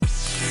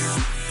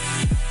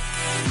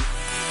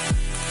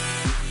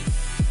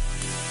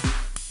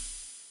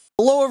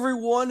Hello,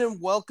 everyone,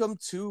 and welcome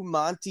to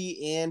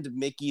Monty and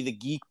Mickey, the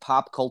Geek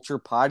Pop Culture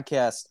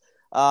Podcast.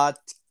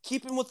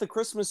 Keeping with the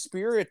Christmas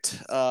spirit,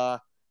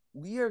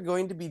 we are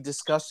going to be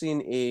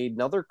discussing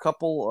another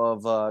couple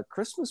of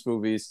Christmas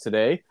movies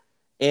today,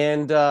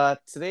 and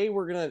today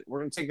we're gonna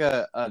take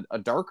a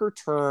darker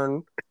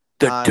turn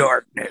The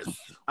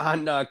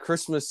on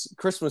darkness.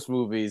 Christmas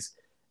movies,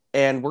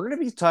 and we're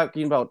gonna be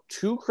talking about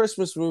two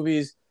Christmas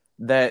movies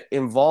that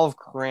involve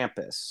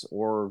Krampus,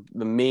 or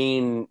the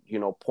main,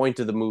 point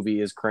of the movie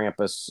is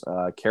Krampus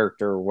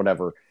character or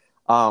whatever.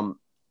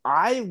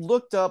 I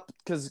looked up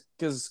because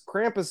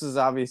Krampus is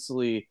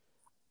obviously,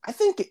 I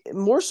think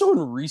more so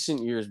in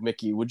recent years.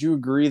 Mickey, would you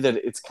agree that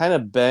it's kind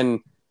of been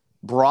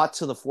brought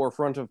to the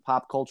forefront of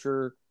pop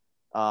culture?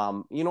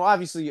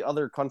 Obviously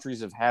other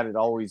countries have had it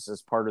always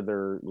as part of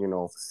their,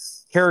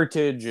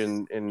 heritage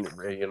and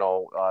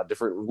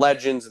different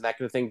legends and that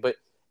kind of thing, but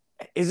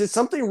is it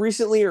something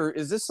recently, or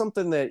is this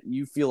something that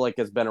you feel like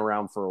has been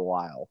around for a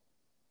while?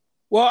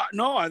 Well,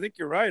 no, I think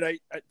you're right.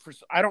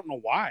 I don't know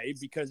why,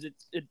 because it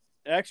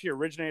actually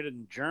originated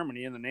in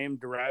Germany, and the name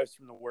derives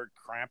from the word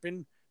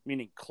Krampen,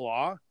 meaning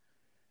claw.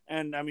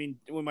 And I mean,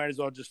 we might as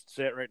well just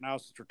say it right now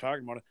since we're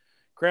talking about it.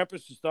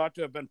 Krampus is thought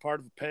to have been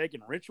part of a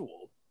pagan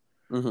ritual,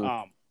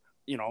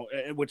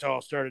 Mm-hmm. which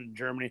all started in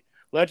Germany.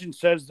 Legend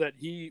says that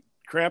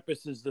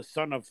Krampus is the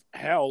son of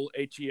Hel,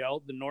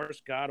 Hel, the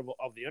Norse god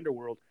of the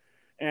underworld,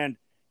 and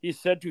he's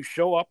said to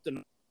show up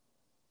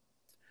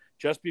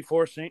just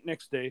before St.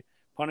 Nick's Day,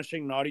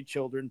 punishing naughty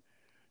children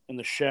in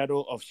the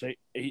shadow of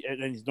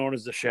and he's known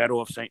as the shadow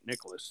of St.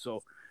 Nicholas.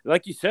 So,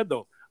 like you said,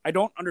 though, I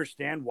don't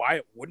understand why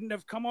it wouldn't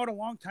have come out a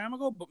long time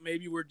ago, but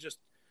maybe we're just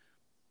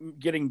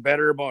getting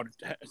better about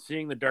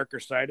seeing the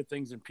darker side of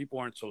things, and people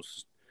aren't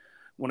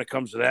when it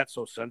comes to that,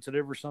 so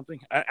sensitive or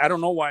something. I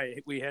don't know why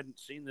we hadn't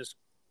seen this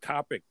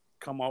topic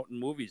come out in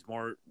movies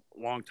more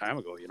long time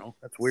ago.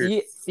 That's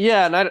weird.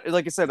 Yeah, and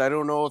like I said, I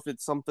don't know if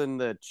it's something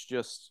that's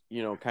just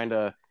kind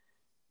of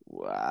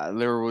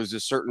there was a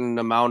certain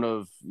amount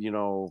of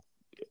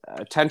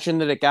attention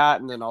that it got,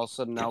 and then all of a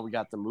sudden now we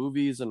got the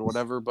movies and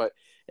whatever. But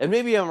and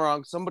maybe I'm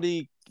wrong.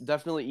 Somebody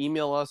definitely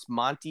email us,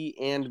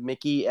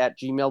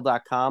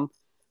 montyandmickey@gmail.com.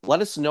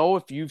 Let us know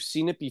if you've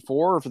seen it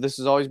before, or if this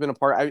has always been a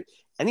part.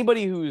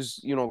 Anybody who's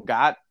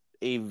got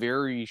a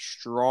very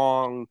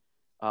strong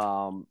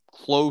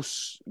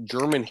close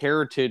German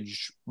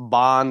heritage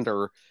bond,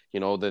 or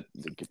that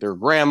their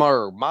grandma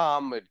or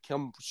mom had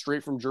come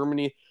straight from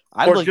Germany.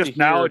 I'd or like just to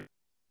hear, knowledge,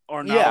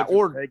 or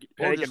knowledge of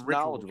pagan just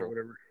rituals or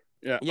whatever.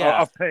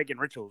 Yeah, Of pagan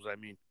rituals. I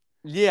mean,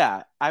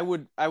 yeah. I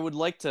would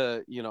like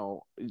to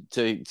to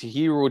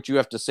hear what you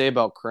have to say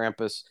about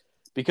Krampus,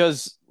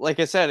 because, like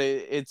I said,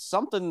 it's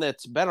something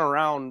that's been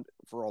around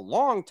for a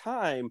long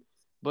time,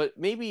 but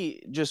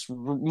maybe just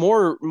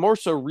more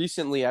so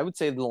recently. I would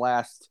say in the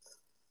last,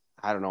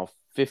 I don't know,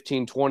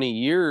 15, 20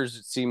 years,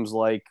 it seems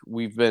like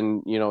we've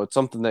been, it's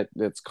something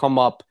that's come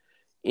up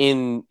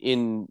in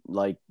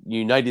like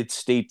United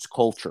States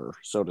culture,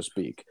 so to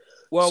speak.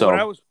 well, So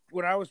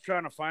when I was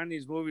trying to find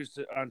these movies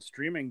on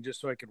streaming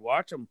just so I could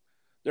watch them,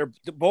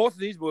 both of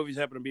these movies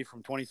happen to be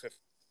from 2015.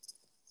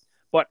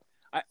 But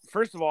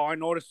first of all, I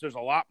noticed there's a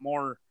lot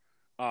more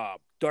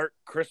dark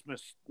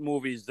Christmas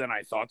movies than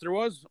I thought there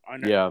was.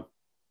 yeah,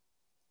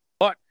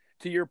 But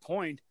to your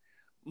point,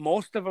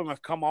 most of them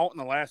have come out in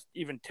the last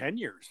even 10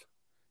 years.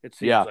 It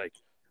seems yeah, like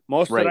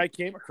most right. that I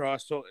came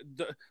across. So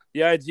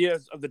the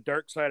ideas of the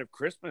dark side of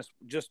Christmas,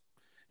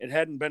 it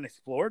hadn't been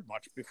explored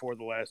much before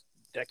the last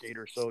decade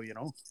or so.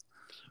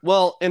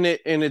 Well, and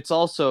it's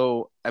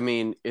also, I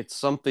mean, it's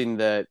something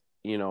that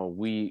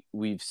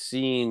we've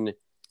seen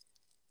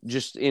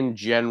just in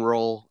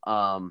general,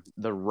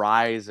 the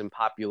rise in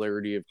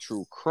popularity of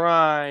true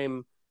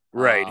crime,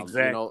 Right,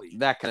 exactly.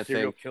 that kind of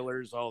Serial thing.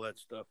 killers, all that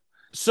stuff.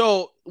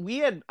 So we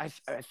had, I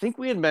think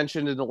we had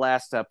mentioned in the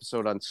last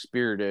episode on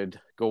Spirited.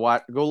 Go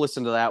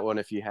listen to that one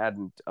if you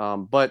hadn't.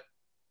 But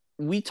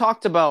we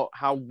talked about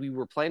how we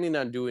were planning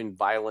on doing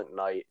Violent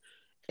Night,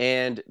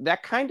 and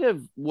that kind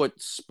of what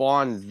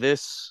spawned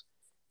this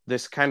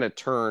kind of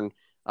turn.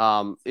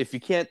 If you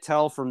can't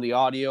tell from the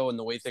audio and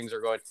the way things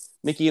are going,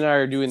 Mickey and I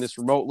are doing this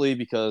remotely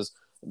because,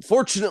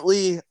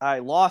 unfortunately, I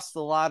lost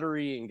the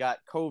lottery and got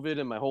COVID,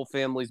 and my whole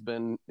family's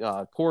been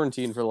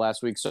quarantined for the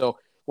last week. So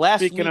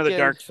Speaking of the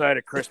dark side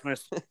of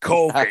Christmas,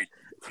 COVID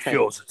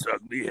shows its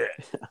ugly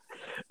head.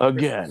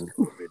 Again,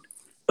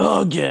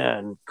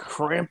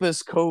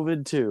 Krampus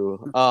COVID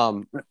too.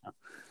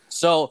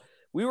 So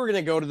we were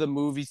gonna go to the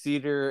movie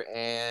theater,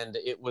 and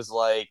it was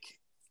like,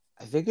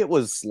 I think it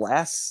was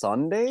last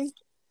Sunday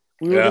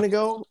we were gonna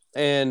go,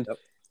 and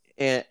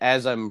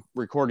as I'm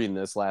recording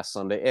this, last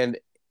Sunday,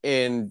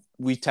 and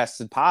we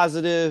tested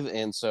positive,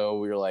 and so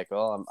we were like,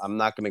 well, I'm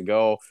not gonna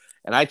go.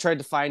 And I tried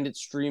to find it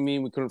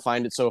streaming. We couldn't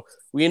find it. So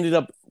we ended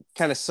up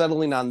kind of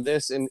settling on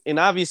this. And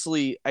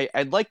obviously,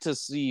 I'd like to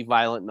see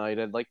Violent Night.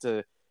 I'd like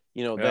to,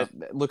 that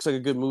looks like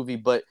a good movie.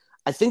 But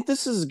I think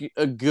this is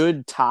a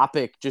good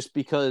topic just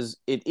because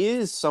it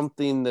is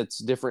something that's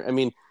different. I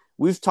mean,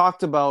 we've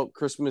talked about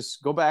Christmas.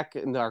 Go back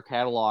in our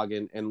catalog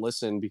and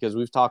listen, because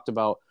we've talked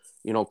about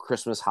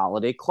Christmas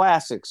holiday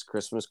classics,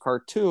 Christmas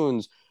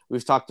cartoons.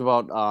 We've talked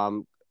about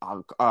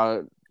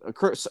a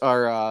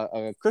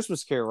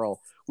Christmas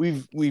Carol.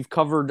 We've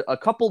covered a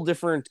couple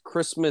different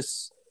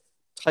Christmas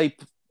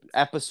type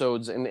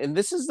episodes, and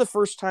this is the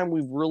first time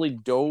we've really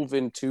dove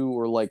into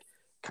or like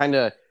kind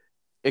of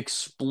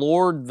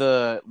explored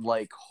the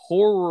like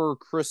horror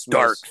Christmas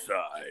Dark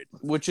side,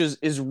 which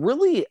is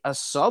really a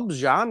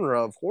subgenre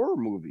of horror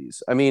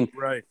movies. I mean,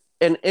 right?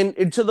 And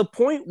to the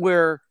point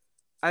where,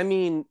 I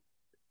mean,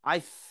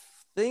 I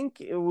think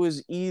it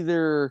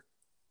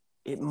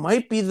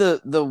might be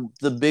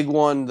the big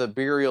one, the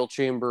Burial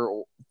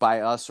Chamber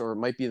by Us, or it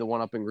might be the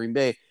one up in Green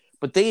Bay.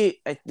 But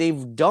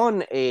they've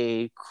done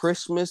a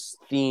Christmas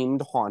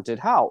themed haunted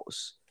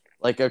house,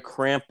 like a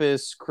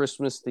Krampus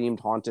Christmas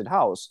themed haunted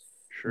house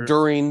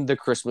during the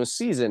Christmas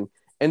season.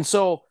 And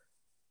so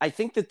I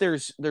think that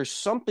there's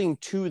something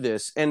to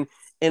this, and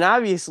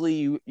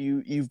obviously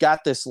you've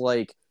got this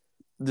like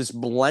this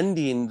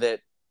blending that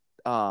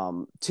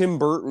Tim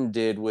Burton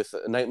did with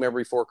Nightmare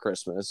Before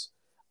Christmas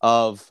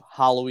of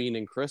Halloween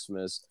and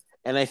Christmas,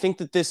 and I think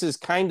that this is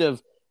kind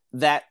of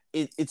that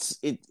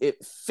it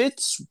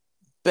fits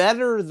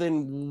better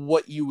than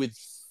what you would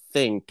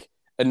think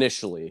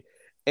initially.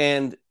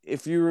 And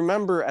if you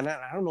remember, and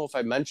I don't know if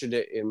I mentioned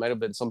it, it might have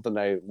been something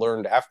I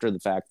learned after the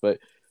fact, but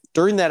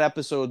during that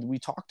episode, we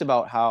talked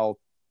about how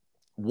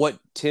we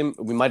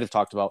might have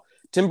talked about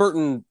Tim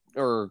Burton,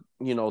 or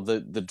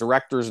the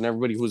directors and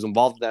everybody who was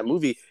involved in that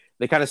movie.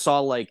 They kind of saw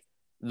like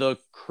the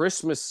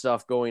Christmas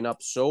stuff going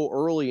up so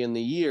early in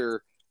the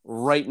year,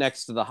 right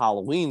next to the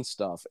Halloween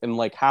stuff, and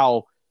like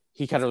how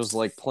he kind of was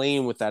like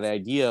playing with that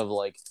idea of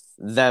like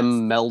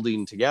them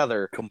melding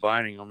together,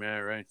 combining them. Yeah,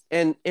 right.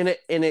 And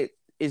it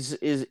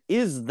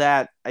is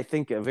that, I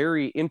think, a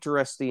very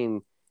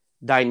interesting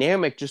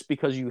dynamic, just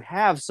because you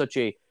have such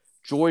a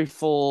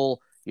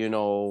joyful,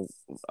 the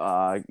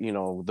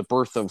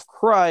birth of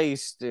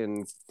Christ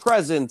and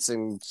presents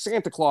and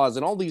Santa Claus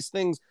and all these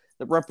things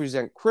that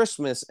represent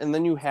Christmas, and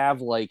then you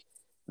have like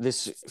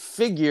this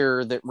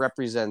figure that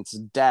represents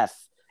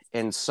death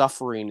and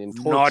suffering and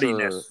torture.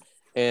 Naughtiness.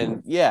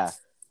 And yeah.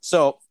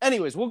 So,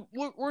 anyways, we're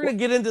gonna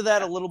get into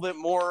that a little bit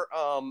more,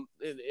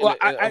 in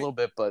a little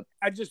bit. But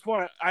I just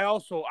want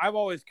to. I've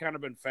always kind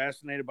of been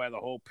fascinated by the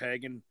whole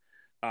pagan,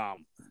 what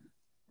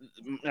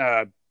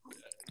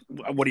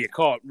do you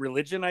call it?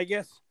 Religion, I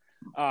guess,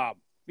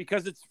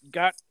 because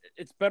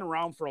it's been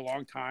around for a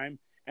long time,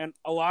 and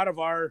a lot of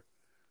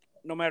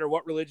no matter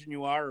what religion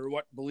you are or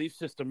what belief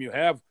system you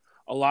have,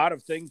 a lot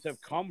of things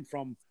have come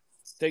from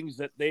things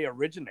that they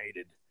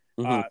originated.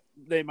 Mm-hmm.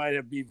 They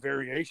might be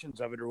variations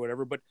of it or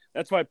whatever, but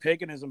that's why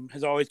paganism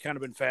has always kind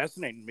of been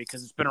fascinating,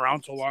 because it's been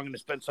around so long and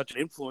it's been such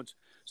an influence.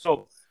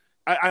 So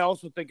I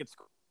also think it's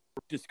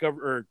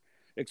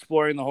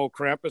exploring the whole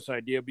Krampus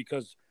idea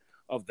because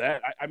of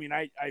that. I mean,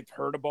 I've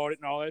heard about it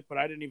and all that, but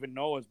I didn't even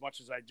know as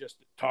much as I just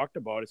talked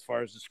about as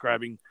far as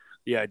describing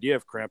the idea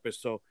of Krampus.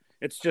 So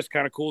it's just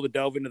kind of cool to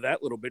delve into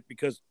that a little bit,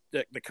 because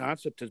the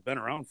concept has been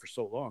around for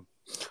so long.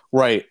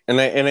 Right.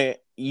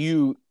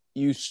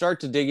 You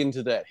start to dig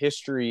into that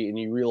history and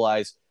you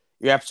realize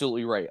you're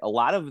absolutely right. A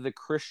lot of the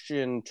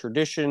Christian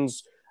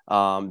traditions,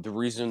 the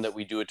reason that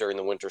we do it during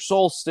the winter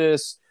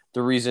solstice,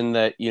 the reason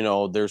that,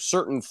 there's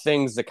certain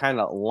things that kind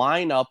of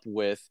line up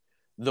with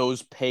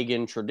those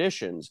pagan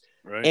traditions.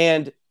 Right.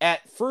 And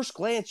at first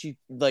glance, you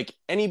like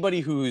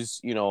anybody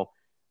who's,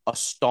 a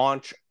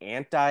staunch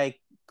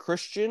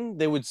anti-Christian,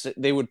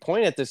 they would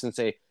point at this and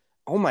say,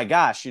 oh my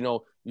gosh,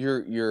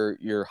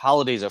 your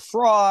holiday's a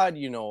fraud,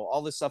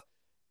 all this stuff.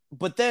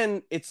 But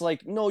then it's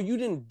like, no, you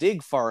didn't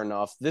dig far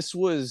enough. This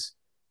was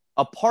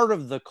a part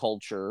of the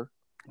culture.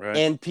 Right.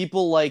 And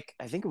people like,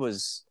 I think it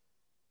was,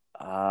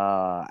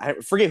 I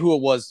forget who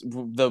it was,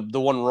 the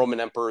one Roman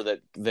emperor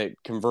that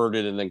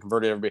converted and then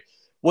converted everybody.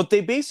 What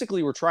they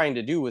basically were trying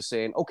to do was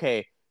saying,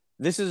 okay,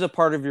 this is a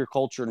part of your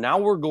culture. Now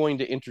we're going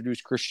to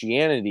introduce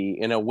Christianity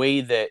in a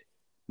way that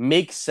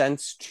makes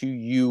sense to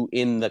you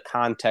in the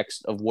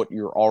context of what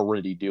you're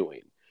already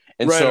doing.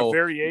 And right, so, a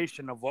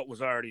variation of what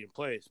was already in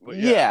place. But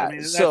yeah, I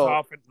mean, that's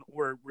often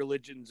where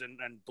religions and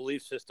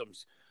belief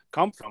systems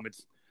come from.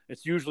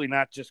 It's usually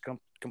not just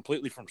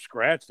completely from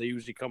scratch. They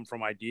usually come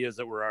from ideas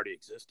that were already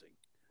existing.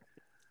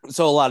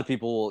 So a lot of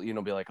people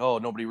will, be like, oh,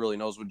 nobody really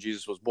knows when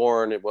Jesus was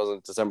born. It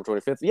wasn't December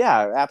 25th.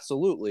 Yeah,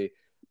 absolutely.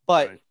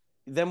 But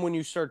then when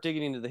you start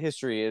digging into the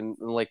history and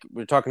like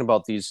we're talking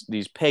about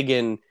these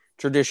pagan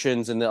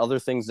traditions and the other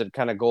things that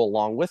kind of go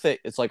along with it,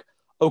 it's like,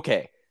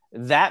 okay,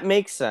 that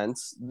makes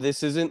sense.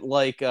 This isn't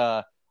like,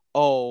 oh,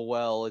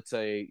 well, it's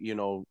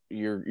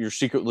you're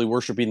secretly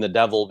worshiping the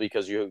devil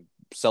because you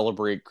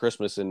celebrate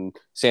Christmas and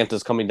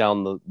Santa's coming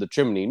down the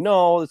chimney.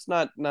 No, it's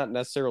not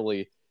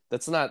necessarily.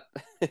 That's not.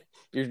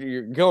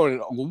 You're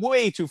going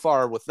way too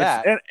far with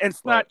that.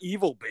 It's not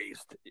evil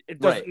based. It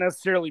doesn't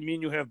necessarily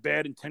mean you have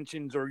bad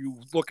intentions or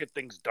you look at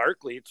things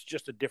darkly. It's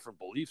just a different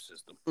belief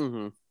system.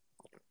 Mm-hmm.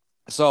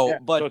 So,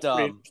 but it's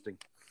pretty interesting.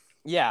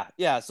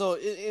 Yeah. So,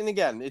 and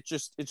again, it's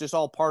just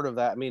all part of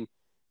that. I mean,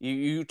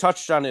 you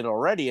touched on it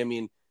already. I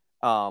mean,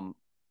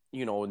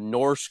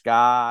 Norse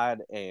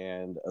god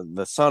and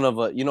the son of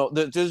a,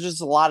 there's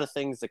just a lot of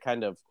things that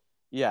kind of,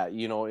 yeah,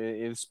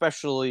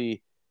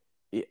 especially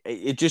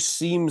it just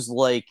seems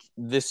like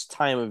this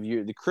time of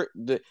year,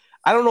 the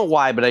I don't know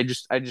why, but I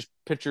just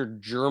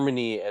pictured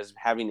Germany as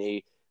having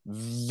a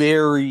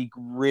very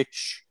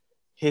rich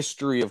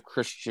history of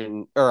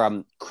Christian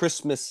or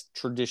Christmas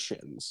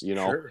traditions,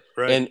 Sure.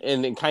 Right.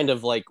 and kind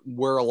of like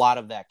where a lot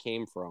of that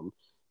came from.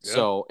 Yeah.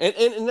 So,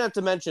 and not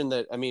to mention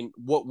that, I mean,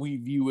 what we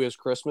view as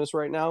Christmas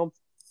right now,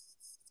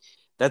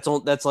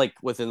 that's like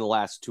within the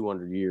last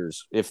 200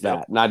 years, if Yep.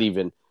 that, not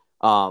even.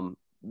 Um,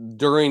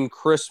 During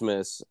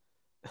Christmas,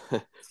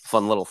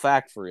 fun little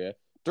fact for you.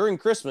 During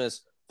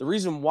Christmas, the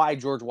reason why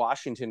George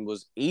Washington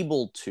was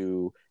able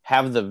to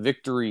have the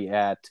victory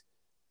at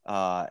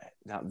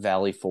not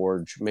Valley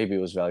Forge, maybe it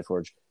was Valley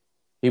Forge.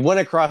 He went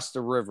across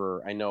the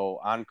river, I know,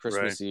 on Right.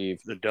 Christmas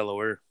Eve, The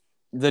Delaware.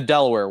 the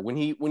Delaware. When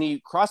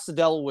he crossed the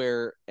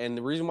Delaware, and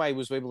the reason why he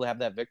was able to have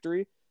that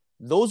victory,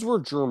 those were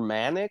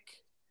Germanic,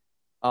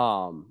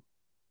 um,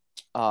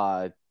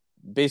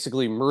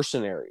 basically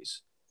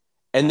mercenaries,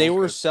 and they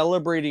were Okay.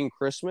 celebrating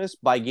Christmas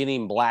by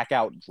getting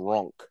blackout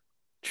drunk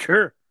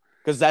Sure.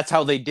 because that's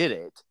how they did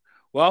it.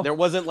 Well, There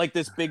wasn't like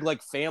this big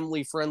like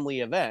family friendly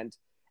event,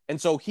 and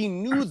so he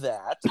knew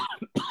that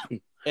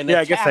and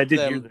yeah, I guess I attacked did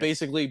hear them that.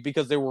 basically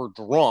because they were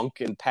drunk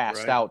and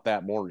passed Right. out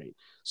that morning. Which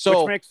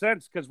So makes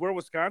sense because we're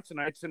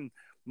Wisconsinites, and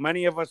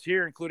many of us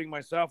here, including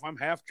myself, I'm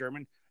half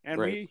German, and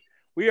right,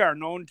 we are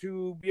known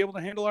to be able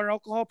to handle our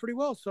alcohol pretty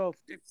well. So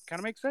it kind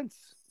of makes sense.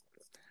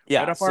 yeah.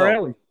 Right up our So,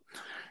 alley.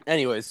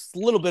 anyways, a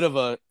little bit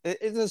of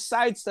it's a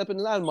sidestep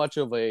and not much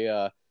of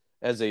a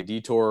as a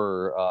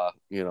detour,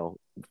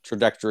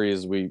 trajectory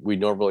as we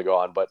normally go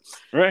on. But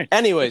Right.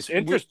 anyways, It's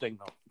interesting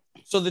though.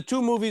 so the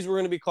two movies we're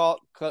going to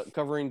be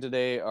covering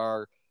today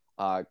are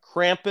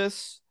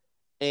Krampus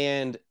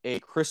and A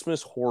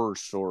Christmas Horror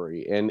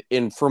Story,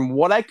 and from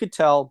what I could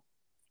tell,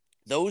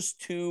 those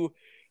two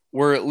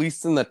were at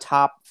least in the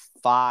top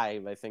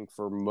five, I think,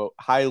 for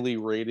highly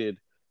rated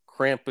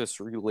Krampus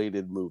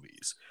related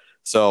movies.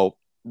 So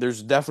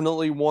there's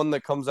definitely one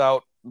that comes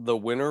out the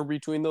winner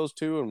between those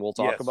two, and we'll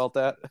talk Yes. about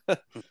that.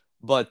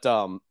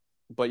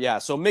 but yeah,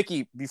 so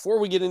Mickey, before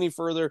we get any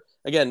further,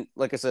 again,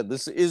 like I said,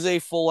 this is a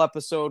full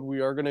episode. We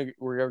are gonna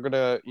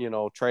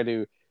try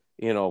to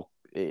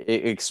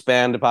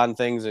expand upon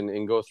things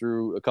and go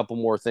through a couple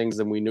more things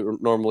than we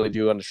normally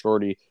do on a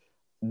shorty.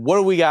 What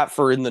do we got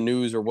for in the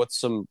news, or what's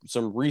some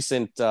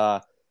recent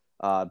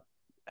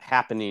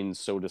happenings,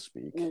 so to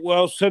speak?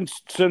 Well,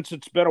 since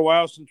it's been a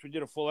while since we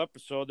did a full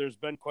episode, there's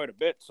been quite a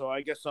bit. So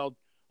I guess I'll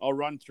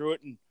run through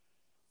it, and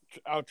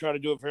I'll try to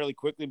do it fairly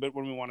quickly. But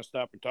when we want to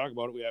stop and talk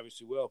about it, we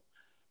obviously will.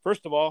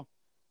 First of all,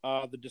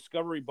 the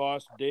Discovery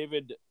boss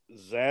David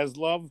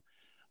Zaslav,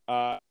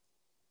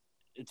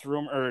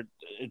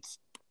 it's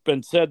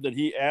been said that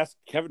he asked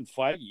Kevin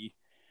Feige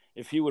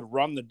if he would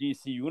run the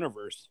DC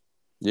universe.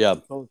 Yeah.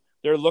 So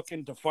they're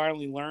looking to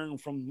finally learn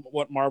from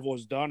what Marvel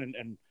has done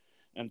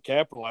and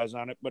capitalize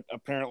on it. But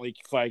apparently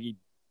Feige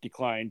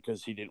declined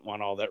because he didn't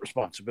want all that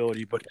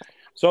responsibility. But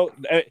so,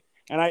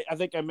 and I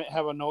think I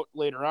have a note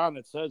later on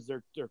that says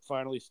they're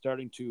finally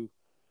starting to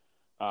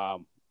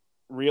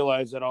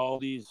realize that all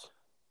these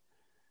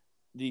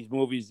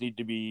movies need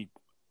to be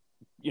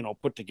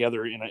put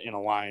together in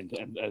a line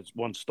and as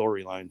one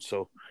storyline.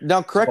 So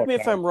now, correct me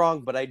if I'm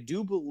wrong, but I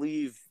do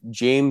believe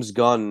James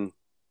Gunn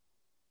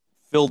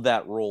filled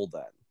that role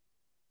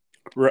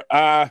then.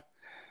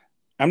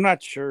 I'm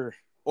not sure,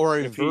 or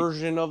a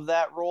version of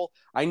that role.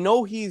 I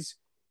know he's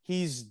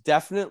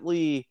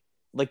definitely,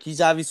 like,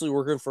 he's obviously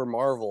working for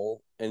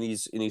Marvel and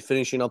he's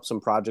finishing up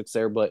some projects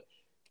there, but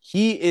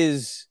he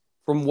is,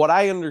 from what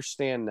I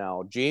understand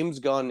now, James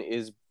Gunn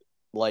is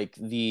like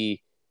the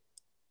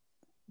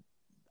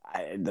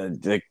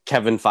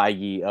Kevin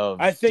Feige of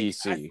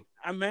DC.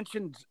 I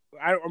mentioned,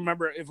 I don't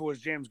remember if it was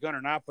James Gunn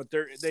or not, but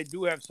they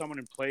do have someone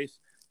in place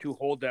to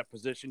hold that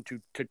position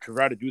to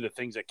try to do the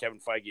things that Kevin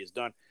Feige has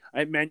done.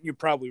 I meant, you're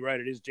probably right.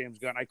 It is James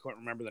Gunn. I couldn't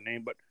remember the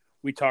name, but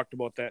we talked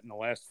about that in the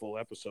last full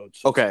episode.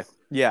 So. Okay.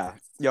 Yeah.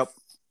 Yep.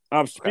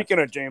 Speaking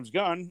of James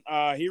Gunn,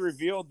 he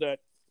revealed that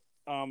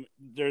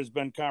there's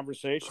been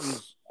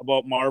conversations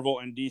about Marvel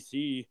and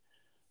DC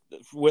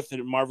with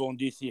the Marvel and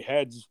DC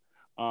heads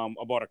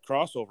about a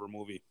crossover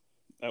movie.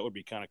 That would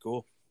be kind of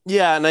cool.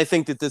 Yeah, and I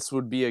think that this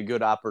would be a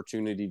good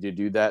opportunity to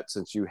do that,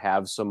 since you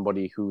have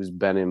somebody who's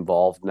been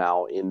involved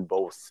now in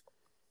both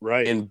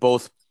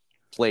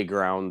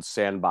playgrounds,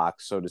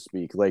 sandbox, so to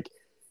speak. Like,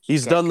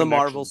 he's done the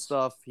Marvel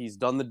stuff, he's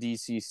done the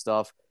DC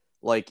stuff.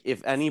 Like,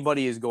 if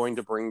anybody is going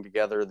to bring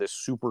together this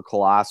super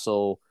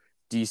colossal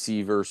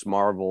DC versus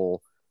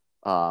Marvel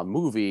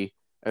movie,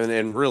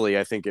 and really,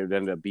 I think it would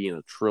end up being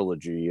a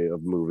trilogy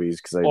of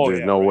movies, because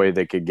there's no way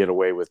they could get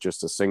away with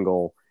just a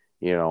single.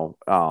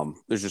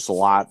 There's just a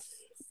lot.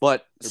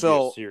 But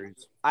so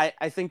I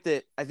think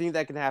that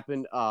can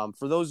happen.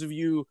 For those of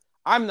you,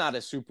 I'm not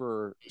a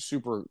super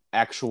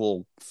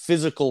actual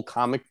physical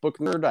comic book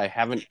nerd. I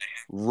haven't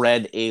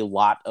read a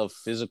lot of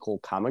physical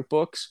comic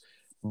books,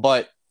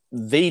 but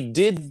they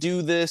did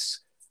do this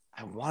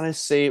I want to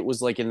say it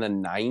was like in the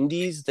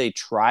 90s they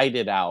tried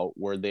it out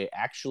where they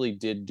actually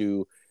did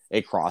do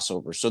a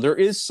crossover. So there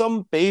is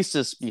some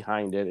basis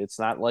behind it. It's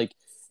not like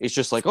it's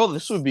just like, oh,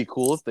 this would be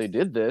cool if they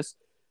did this.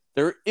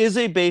 There is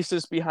a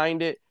basis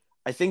behind it.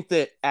 I think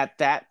that at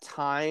that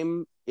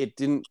time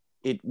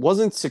it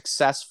wasn't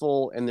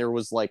successful, and there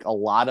was like a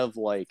lot of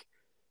like,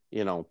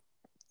 you know,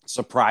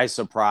 surprise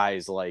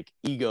surprise, like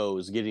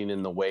egos getting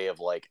in the way of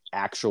like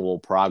actual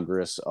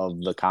progress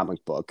of the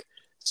comic book.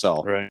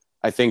 So Right.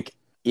 I think,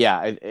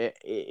 yeah,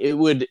 it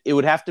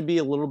would have to be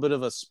a little bit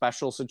of a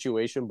special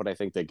situation, but I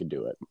think they could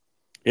do it.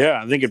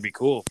 Yeah, I think it'd be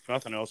cool. If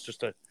nothing else,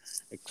 just to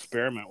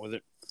experiment with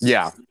it.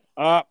 Yeah.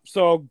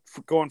 So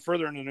going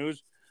further in the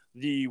news,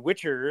 The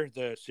Witcher,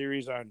 the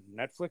series on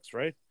Netflix,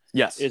 right?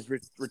 Yes. Is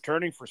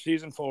returning for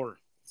season 4.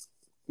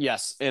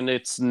 Yes, and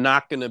it's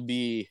not going to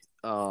be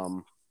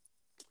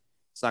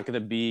it's not going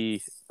to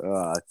be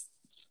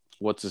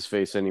what's his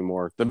face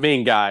anymore. The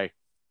main guy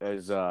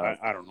is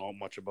I don't know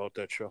much about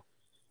that show.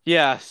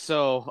 Yeah,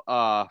 so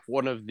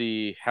one of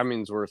the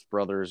Hemsworth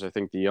brothers, I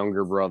think the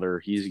younger brother,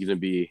 he's going to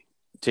be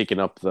taking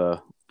up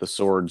the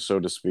sword, so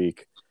to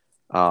speak.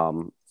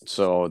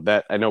 So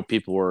that I know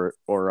people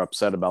were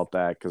upset about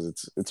that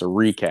because it's a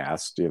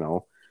recast, you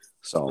know.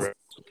 So, right.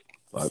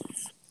 But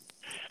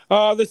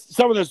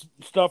some of this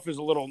stuff is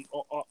a little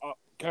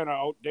kind of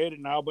outdated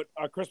now, but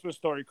Christmas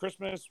Story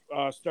Christmas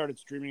started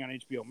streaming on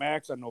HBO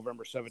Max on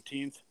November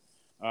 17th.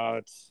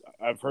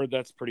 I've heard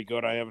that's pretty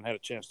good. I haven't had a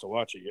chance to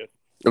watch it yet.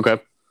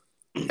 Okay.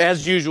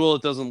 As usual,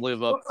 it doesn't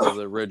live up to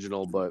the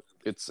original, but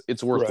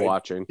it's worth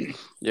watching.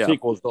 Yeah.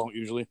 Sequels don't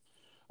usually.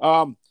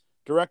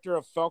 Director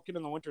of Falcon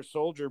and the Winter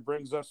Soldier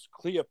brings us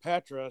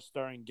Cleopatra,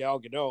 starring Gal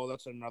Gadot.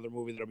 That's another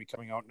movie that'll be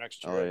coming out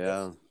next year.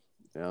 Oh,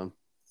 yeah.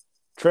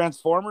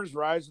 Transformers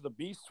Rise of the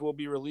Beasts will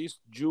be released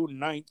June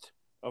 9th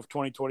of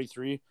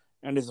 2023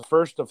 and is the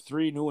first of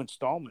 3 new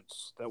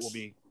installments that will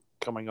be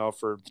coming out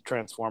for the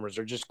Transformers.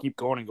 They just keep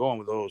going and going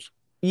with those.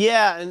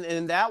 Yeah,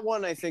 and that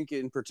one I think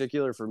in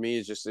particular for me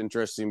is just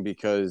interesting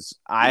because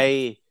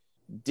I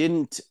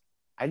wasn't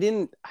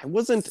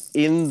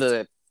in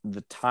the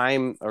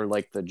time or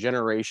like the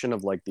generation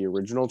of like the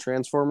original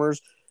Transformers,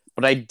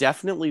 but I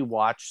definitely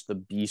watched the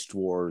Beast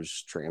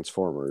Wars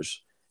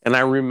Transformers. And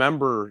I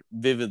remember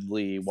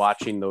vividly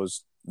watching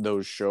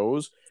those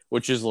shows,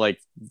 which is like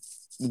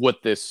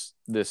what these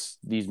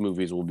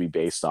movies will be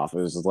based off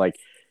of. Is like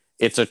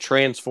it's a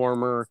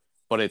Transformer,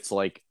 but it's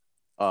like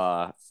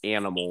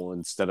animal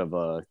instead of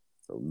a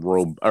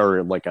robe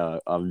or like a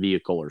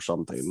vehicle or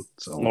something.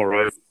 So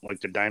right,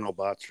 like the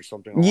Dinobots or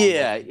something.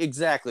 Yeah,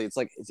 exactly. It's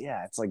like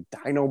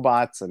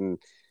Dinobots and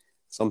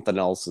something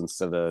else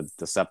instead of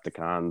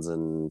Decepticons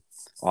and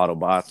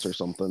Autobots or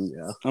something.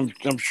 Yeah,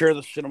 I'm sure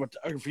the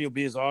cinematography will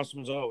be as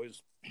awesome as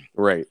always.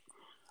 Right.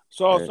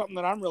 So something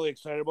that I'm really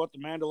excited about, The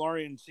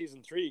Mandalorian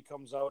Season 3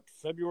 comes out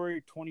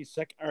February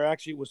 22nd, or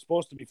actually it was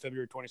supposed to be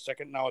February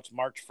 22nd. Now it's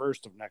March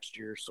 1st of next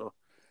year, so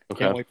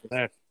can't wait for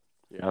that.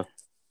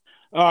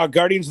 Yeah.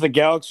 Guardians of the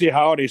Galaxy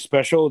Holiday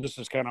Special. This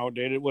is kind of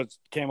outdated.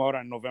 Came out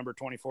on November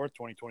 24th,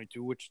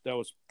 2022, which that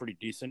was pretty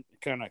decent.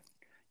 Kind of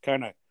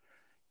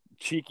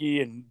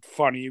cheeky and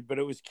funny, but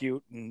it was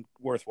cute and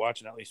worth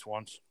watching at least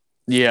once.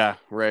 Yeah,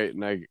 right.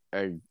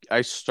 And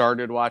I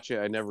started watching.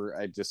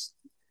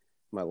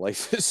 My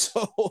life is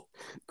so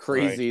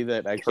crazy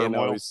that I can't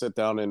always sit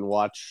down and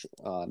watch.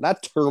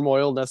 Not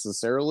turmoil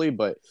necessarily,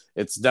 but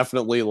it's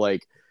definitely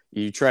like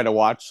you try to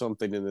watch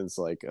something and it's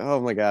like, oh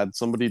my God,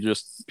 somebody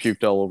just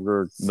puked all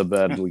over the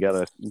bed. We got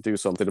to do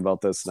something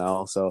about this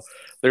now. So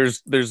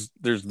there's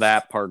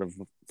that part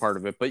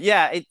of it. But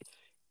yeah,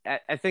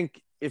 I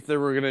think if they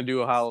were going to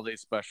do a holiday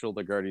special,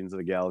 the Guardians of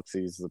the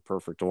Galaxy is the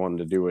perfect one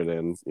to do it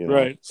in. You know?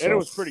 Right. So. And it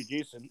was pretty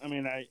decent. I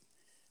mean,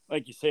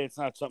 like you say, it's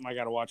not something I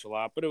got to watch a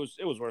lot, but it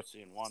was worth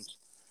seeing once.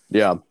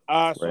 Yeah.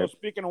 So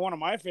speaking of one of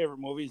my favorite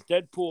movies,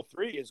 Deadpool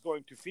 3 is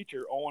going to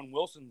feature Owen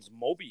Wilson's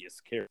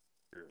Mobius character.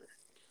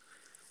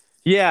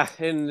 Yeah,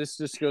 and this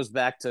just goes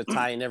back to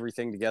tying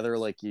everything together,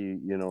 like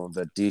you know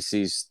that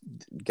DC's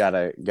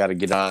gotta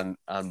get on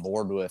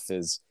board with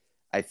is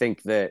I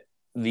think that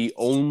the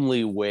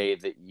only way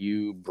that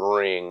you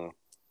bring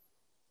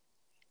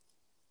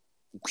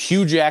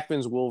Hugh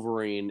Jackman's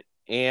Wolverine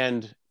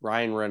and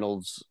Ryan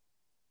Reynolds'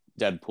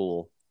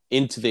 Deadpool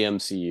into the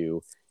MCU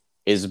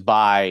is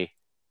by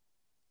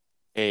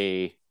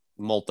a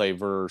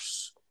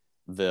multiverse,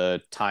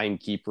 the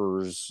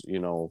timekeepers, you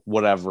know,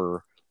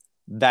 whatever.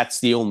 That's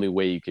the only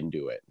way you can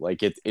do it.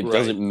 Like it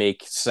doesn't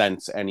make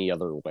sense any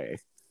other way.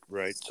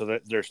 Right. So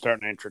that they're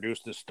starting to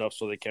introduce this stuff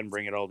so they can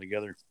bring it all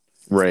together.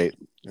 Right.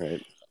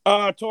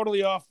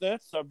 Totally off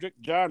that subject.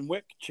 John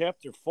Wick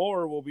Chapter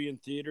 4 will be in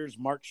theaters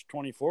March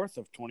 24th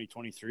of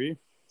 2023.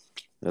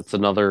 That's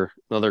another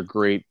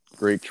great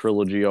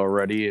trilogy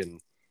already.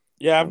 And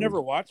yeah, I've never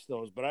watched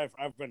those, but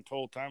I've been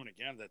told time and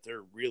again that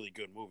they're really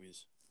good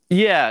movies.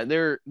 Yeah,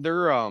 they're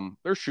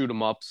shoot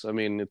 'em ups. I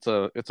mean, it's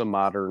a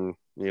modern,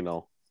 you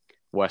know,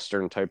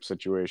 Western type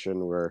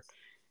situation where,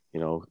 you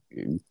know,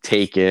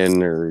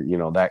 Taken or, you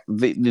know, that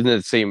in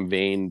the same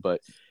vein,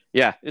 but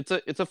Yeah,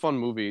 it's a fun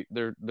movie.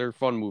 They're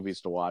fun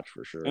movies to watch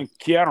for sure. And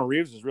Keanu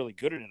Reeves is really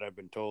good in it, I've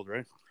been told,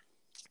 right?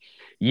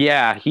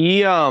 Yeah,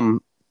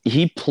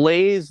 he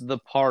plays the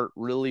part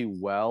really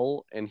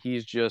well, and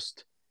he's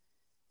just,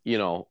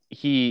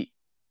 he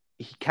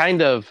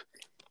kind of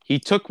he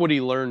took what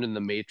he learned in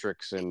the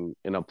Matrix and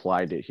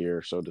applied it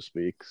here, so to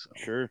speak. So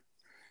Sure.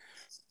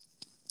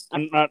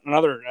 And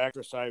another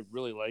actress I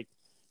really like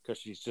because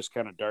she's just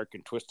kind of dark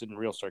and twisted and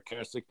real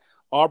sarcastic.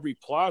 Aubrey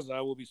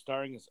Plaza will be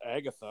starring as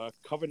Agatha,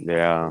 Coven of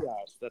yeah,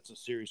 Chaos. That's a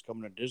series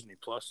coming to Disney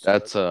Plus.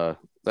 So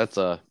that's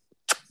a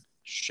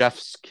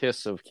chef's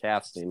kiss of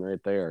casting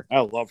right there.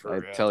 I love I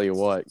her. Yeah. tell you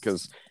what,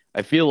 because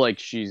I feel like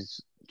she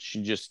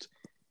just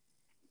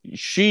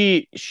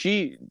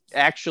she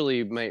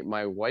actually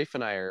my wife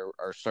and I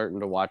are starting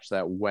to watch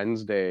that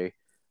Wednesday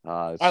I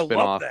love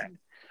spinoff. that.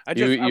 I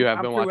just You have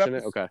I'm been through watching it?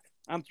 episode Okay.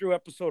 I'm through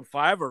episode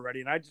 5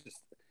 already, and I just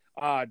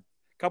a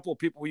couple of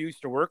people we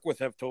used to work with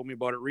have told me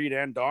about it. Reed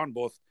and Don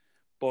both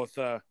well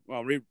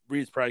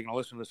Reed's probably gonna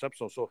listen to this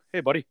episode, so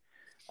hey buddy.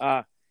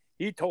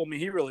 He told me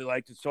he really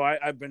liked it, so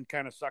I've been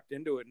kind of sucked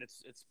into it, and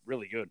it's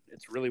really good.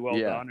 It's really well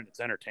Yeah. done, and it's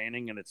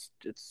entertaining, and it's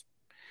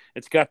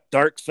got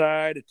dark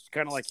side. It's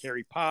kind of like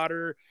Harry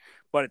Potter,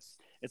 but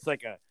it's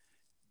like a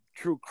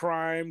true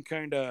crime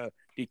kind of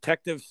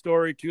detective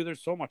story too.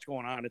 There's so much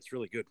going on. It's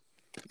really good.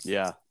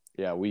 Yeah.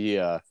 Yeah,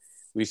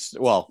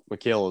 well,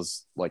 Mikhail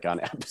is like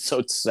on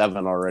episode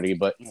 7 already,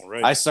 but All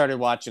right. I started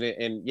watching it,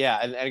 and yeah,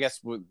 and I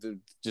guess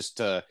just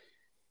to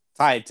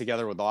tie it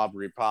together with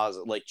Aubrey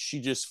Plaza, like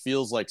she just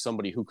feels like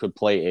somebody who could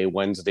play a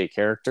Wednesday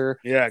character.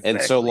 Yeah, exactly.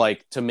 And so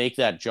like to make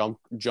that jump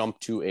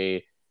to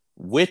a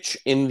witch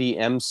in the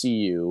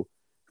MCU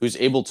who's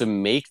able to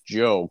make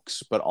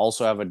jokes but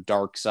also have a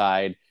dark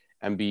side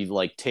and be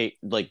like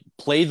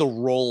play the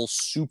role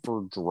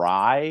super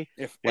dry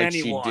if like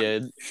anyone, she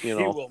did, she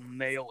will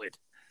nail it.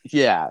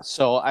 Yeah,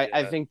 so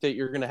I think that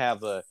you're gonna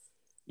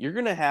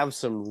have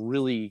some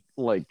really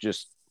like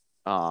just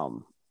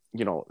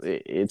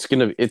it's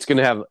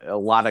gonna have a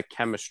lot of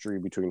chemistry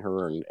between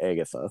her and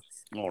Agatha.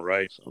 All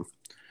right. So.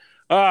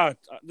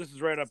 This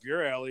is right up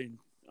your alley.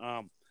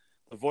 The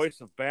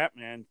voice of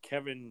Batman,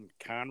 Kevin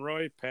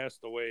Conroy, passed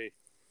away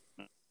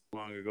not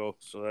long ago,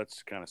 so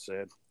that's kind of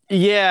sad.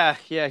 Yeah,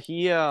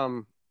 he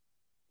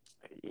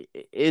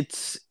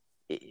it's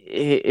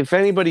if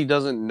anybody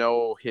doesn't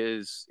know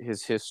his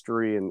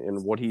history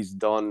and what he's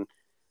done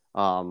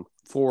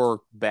for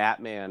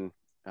Batman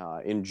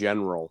in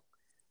general,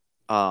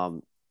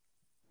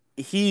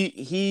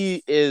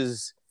 he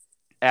is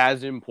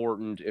as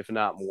important, if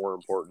not more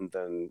important,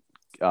 than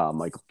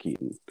Michael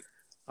Keaton.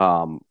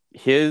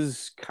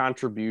 His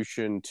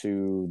contribution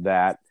to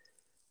that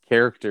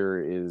character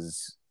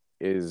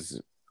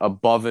is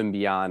above and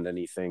beyond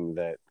anything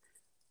that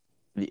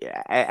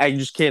I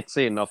just can't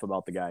say enough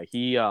about the guy.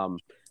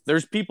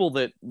 There's people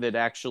that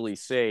actually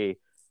say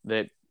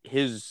that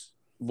his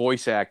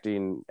voice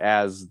acting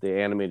as the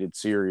animated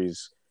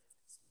series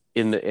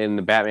in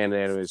the Batman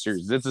animated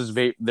series, this is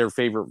their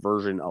favorite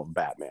version of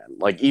Batman.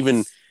 Like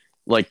even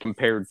like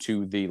compared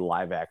to the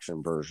live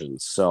action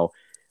versions. So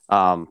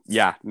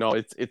yeah, no,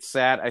 it's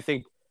sad. I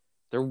think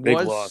there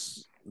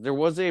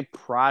was a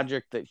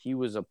project that he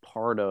was a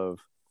part of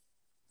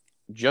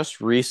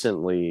just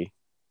recently,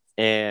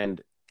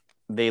 and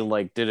they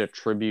like did a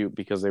tribute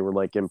because they were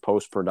like in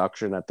post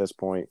production at this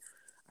point.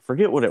 I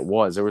forget what it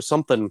was. There was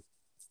something.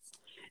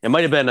 It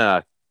might have been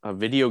a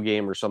video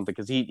game or something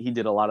because he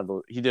did all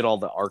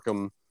the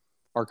Arkham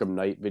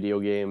Knight video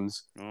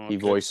games. Okay. He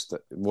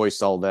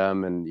voiced all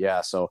them, and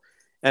yeah. So,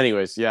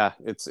 anyways, yeah,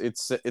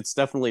 it's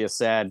definitely a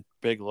sad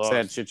big loss,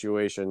 sad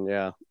situation.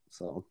 Yeah.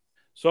 So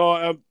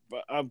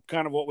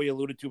kind of what we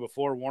alluded to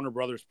before. Warner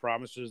Brothers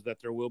promises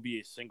that there will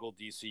be a single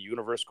DC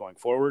universe going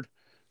forward.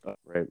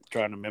 Right,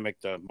 trying to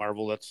mimic the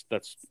Marvel.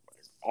 That's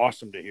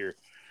awesome to hear.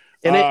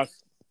 And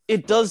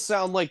it does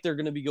sound like they're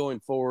going to be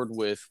going forward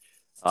with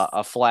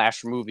a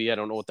Flash movie. I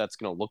don't know what that's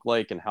going to look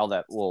like and how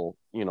that will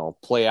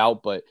play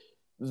out, but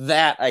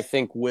that I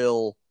think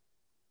will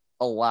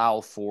allow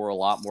for a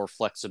lot more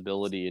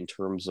flexibility in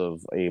terms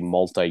of a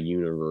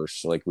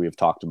multi-universe, like we have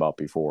talked about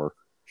before.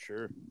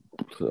 Sure.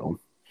 So,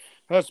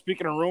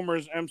 speaking of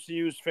rumors,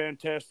 MCU's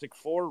Fantastic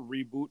Four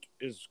reboot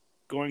is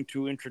going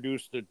to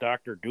introduce the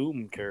Doctor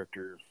Doom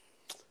character.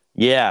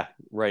 Yeah,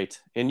 right.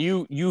 And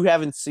you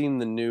haven't seen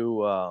the new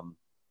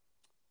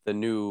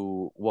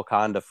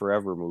Wakanda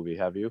Forever movie,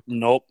 have you?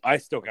 Nope, I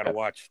still got to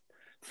watch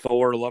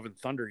Thor: Love and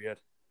Thunder yet.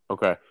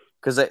 Okay,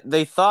 because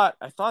I thought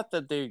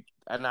that they,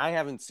 and I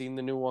haven't seen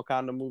the new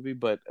Wakanda movie,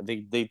 but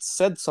they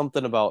said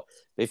something about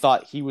they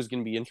thought he was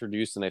going to be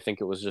introduced, and I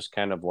think it was just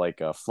kind of like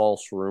a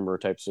false rumor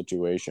type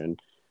situation.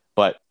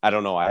 But I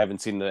don't know. I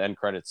haven't seen the end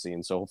credits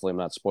scene, so hopefully I'm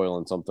not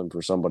spoiling something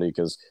for somebody.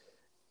 Because,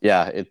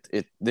 yeah,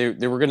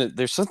 they were gonna.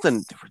 There's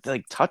something they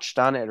like touched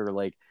on it, or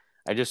like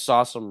I just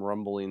saw some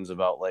rumblings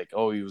about like,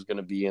 oh, he was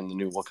gonna be in the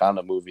new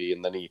Wakanda movie,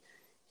 and then he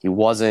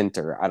wasn't,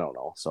 or I don't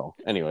know. So,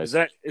 anyways,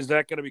 is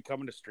that gonna be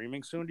coming to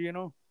streaming soon? Do you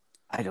know?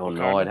 I don't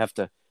know. I'd have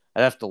to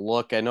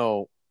look. I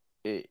know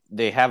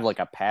they have like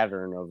a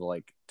pattern of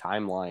like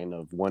timeline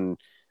of when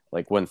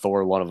like when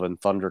Thor: Love and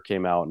Thunder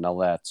came out and all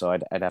that. So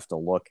I'd have to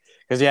look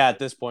because at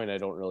this point I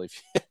don't really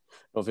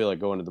don't feel like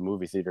going to the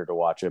movie theater to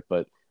watch it,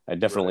 but I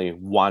definitely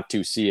want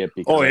to see it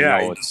because Oh I yeah.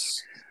 know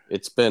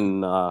it's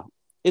been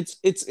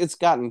it's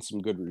gotten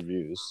some good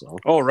reviews. So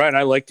Oh right,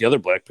 I like the other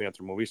Black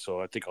Panther movie,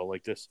 so I think I'll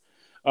like this.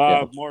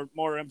 yeah. More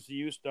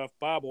MCU stuff.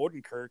 Bob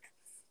Odenkirk,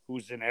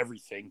 who's in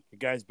everything. The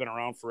guy's been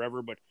around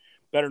forever, but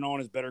better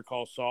known as Better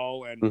Call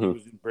Saul, and he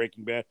was in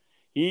Breaking Bad.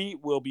 He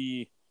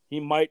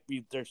might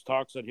be. There's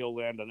talks that he'll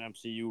land an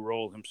MCU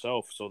role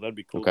himself, so that'd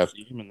be cool to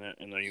see him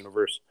in the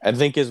universe. I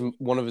think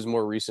one of his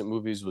more recent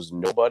movies was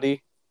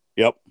Nobody.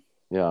 Yep.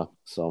 Yeah.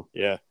 So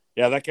yeah,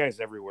 that guy's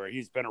everywhere.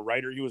 He's been a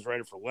writer. He was a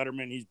writer for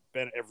Letterman. He's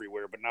been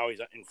everywhere, but now he's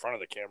in front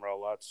of the camera a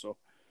lot. So,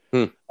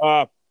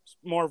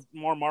 more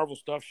Marvel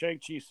stuff.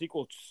 Shang-Chi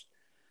sequel.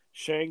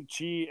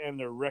 Shang-Chi and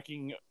the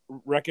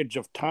Wreckage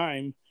of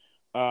Time.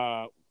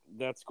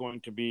 That's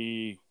going to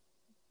be,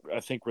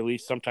 I think,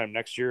 released sometime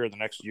next year or the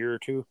next year or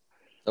two.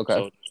 Okay.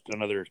 So just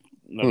another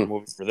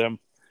movie for them.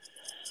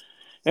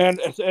 And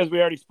as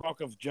we already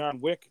spoke of John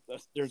Wick,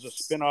 there's a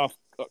spin-off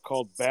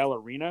called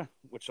Ballerina,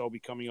 which will be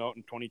coming out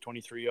in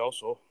 2023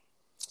 also.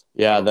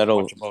 Yeah,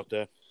 that'll much about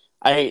that.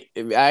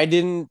 I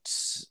didn't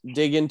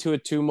dig into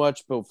it too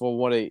much, but for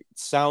what it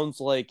sounds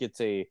like,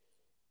 it's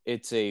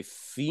a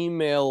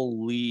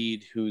female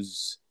lead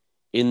who's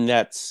in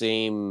that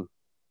same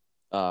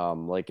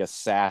like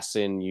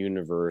assassin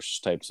universe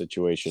type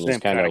situation. Same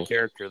kind of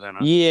character then,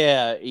 huh?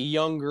 Yeah, a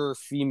younger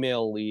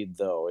female lead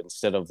though,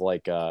 instead of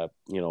like a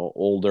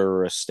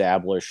older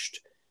established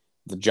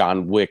the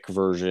John Wick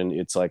version.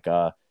 It's like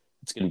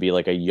it's gonna be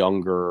like a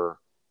younger,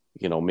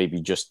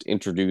 maybe just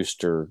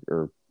introduced or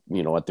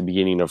at the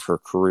beginning of her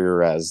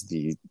career as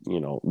the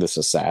this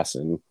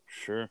assassin.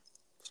 Sure.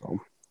 So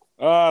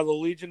the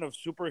Legion of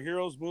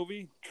Superheroes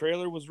movie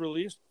trailer was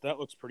released. That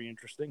looks pretty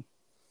interesting.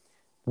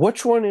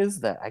 Which one is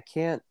that? I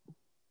can't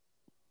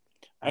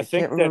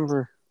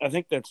remember. I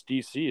think that's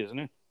DC, isn't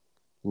it?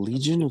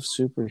 Legion of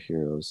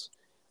Superheroes.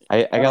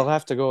 I'll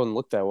have to go and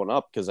look that one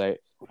up because I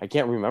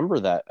can't remember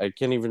that. I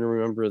can't even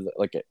remember that.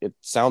 Like it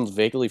sounds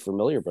vaguely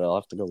familiar, but I'll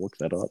have to go look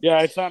that up. Yeah,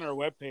 it's on our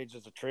webpage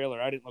as a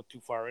trailer. I didn't look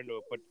too far into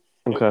it, but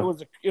it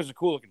was a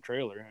cool looking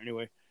trailer.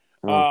 Anyway,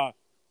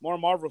 more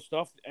Marvel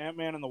stuff.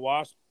 Ant-Man and the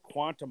Wasp: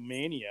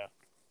 Quantumania,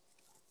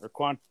 or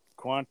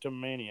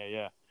Quantumania.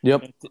 Yeah.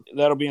 Yep.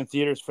 That'll be in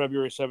theaters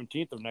February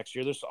 17th of next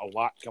year. There's a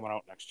lot coming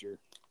out next year.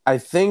 I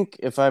think,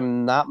 if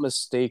I'm not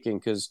mistaken,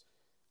 because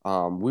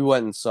we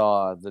went and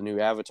saw the new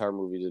Avatar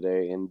movie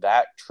today, and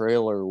that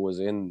trailer was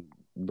in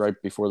right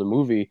before the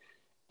movie,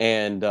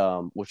 and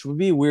which would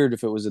be weird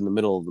if it was in the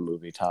middle of the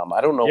movie, Tom.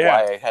 I don't know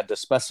why I had to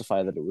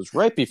specify that it was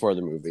right before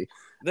the movie.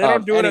 They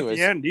don't do it at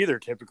the end either,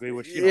 typically,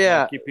 which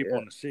keep people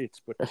in the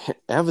seats. But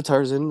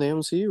Avatar's in the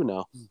MCU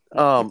now.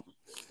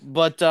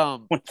 But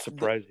wouldn't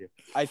surprise you.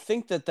 I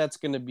think that's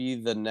going to be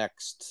the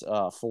next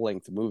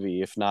full-length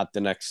movie, if not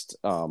the next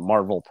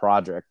Marvel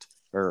project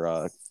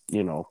or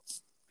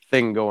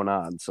thing going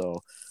on.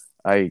 So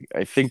I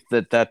think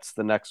that's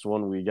the next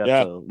one we get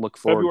to look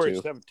forward to.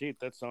 February 17th.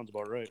 That sounds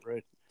about right.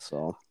 Right.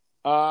 So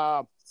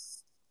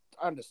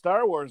on to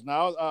Star Wars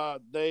now.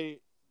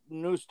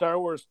 New Star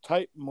Wars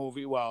type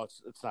movie. Well,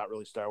 it's not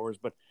really Star Wars,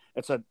 but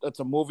it's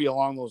a movie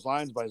along those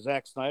lines by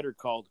Zack Snyder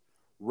called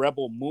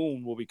Rebel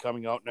Moon will be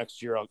coming out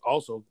next year.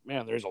 Also,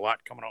 man, there's a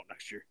lot coming out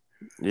next year.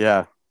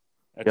 Yeah,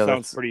 that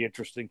sounds pretty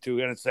interesting too.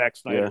 And it's Zack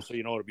Snyder, so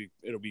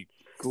it'll be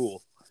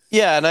cool.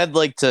 Yeah, and I'd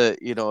like to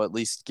at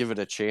least give it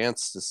a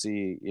chance to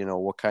see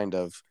what kind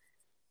of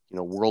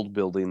world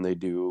building they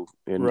do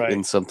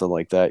in something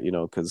like that.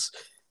 Because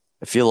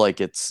I feel like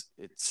it's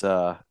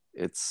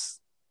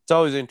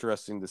always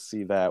interesting to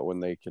see that when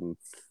they can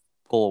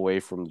pull away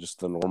from just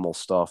the normal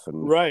stuff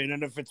and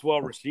and if it's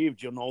well received,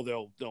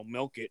 they'll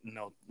milk it and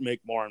they'll make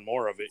more and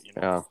more of it.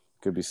 Yeah,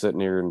 could be sitting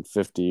here in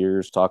 50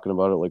 years talking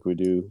about it like we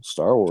do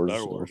Star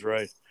Wars.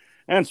 Right.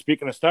 And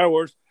speaking of Star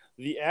Wars,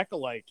 The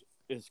Acolyte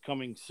is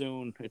coming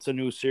soon. It's a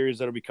new series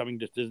that'll be coming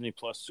to Disney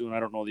Plus soon. I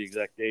don't know the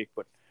exact date,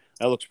 but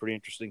that looks pretty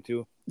interesting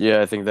too.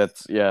 Yeah, I think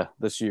that's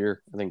this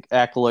year. I think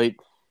Acolyte,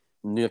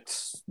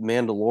 Nick's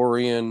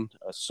Mandalorian,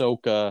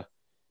 Ahsoka,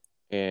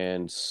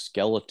 and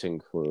Skeleton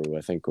Crew,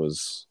 I think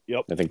was.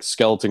 Yep. I think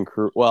Skeleton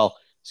Crew. Well,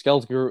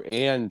 Skeleton Crew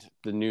and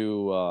the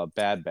new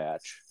Bad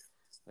Batch.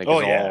 I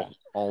think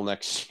all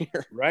next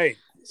year. Right.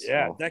 So.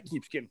 Yeah, that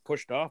keeps getting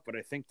pushed off, but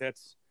I think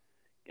that's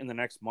in the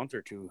next month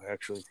or two,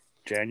 actually.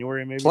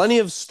 January, maybe. Plenty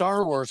of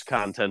Star Wars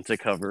content to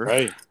cover.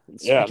 Right.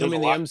 It's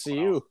becoming the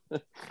MCU.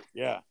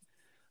 Yeah.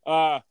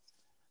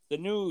 The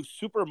new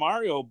Super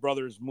Mario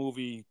Brothers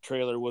movie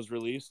trailer was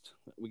released.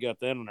 We got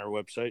that on our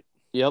website.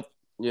 Yep.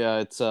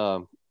 Yeah,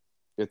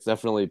 it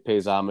definitely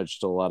pays homage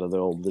to a lot of the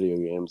old video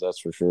games, that's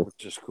for sure.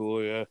 Which is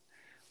cool,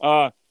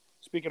 yeah.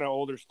 Speaking of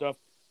older stuff,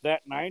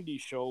 That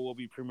 90s Show will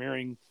be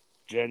premiering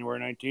January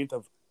 19th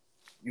of,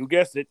 you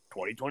guessed it,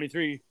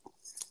 2023.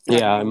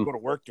 I'm going to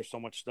work. There's so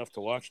much stuff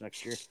to watch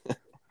next year.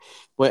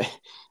 But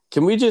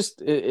can we is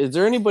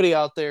there anybody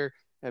out there,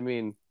 I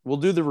mean, we'll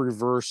do the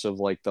reverse of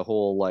like the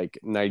whole like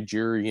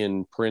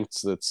Nigerian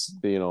prince that's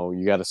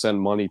you got to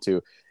send money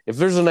to. If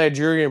there's a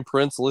Nigerian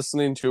prince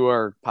listening to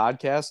our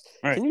podcast,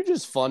 Right. can you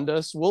just fund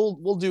us?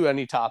 We'll do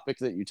any topic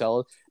that you tell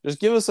us. Just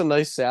give us a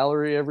nice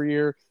salary every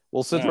year.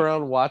 We'll sit Yeah.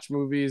 around, watch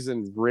movies,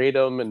 and rate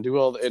them, and do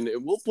all. And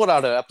we'll put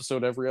out an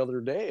episode every other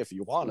day if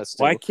you want us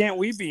to. Why can't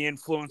we be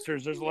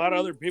influencers? There's a lot of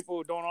other people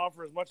who don't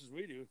offer as much as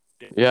we do.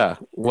 Yeah.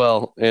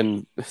 Well,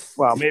 and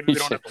Maybe we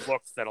don't have the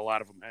looks that a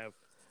lot of them have.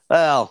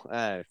 Well,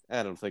 I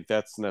don't think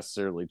that's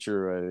necessarily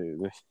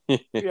true.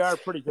 We are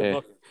pretty good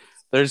looking.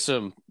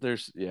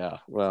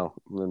 Well,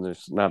 then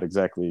there's not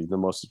exactly the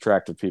most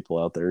attractive people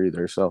out there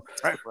either. So,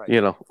 right.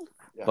 Yeah.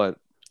 But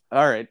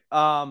all right.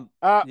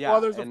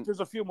 Well, there's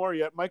a few more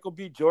yet. Michael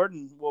B.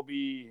 Jordan will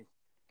be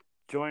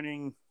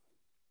joining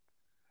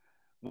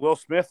Will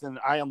Smith in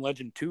I Am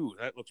Legend 2.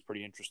 That looks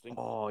pretty interesting.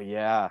 Oh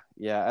yeah.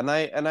 And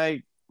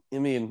I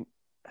mean,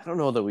 I don't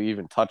know that we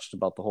even touched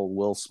about the whole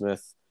Will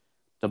Smith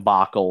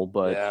debacle,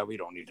 but yeah, we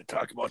don't need to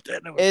talk about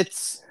that.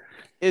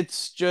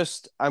 It's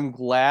just I'm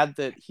glad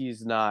that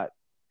he's not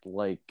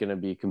like gonna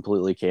be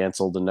completely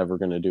canceled and never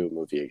gonna do a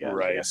movie again.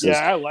 Right.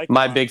 I like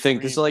my big thing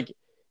because like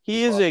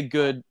he is a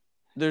good.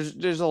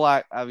 There's a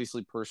lot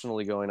obviously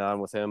personally going on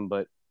with him,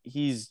 but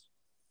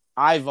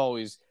I've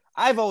always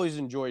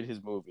enjoyed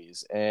his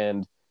movies,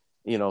 and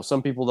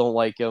some people don't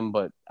like him,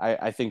 but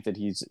I think that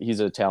he's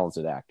a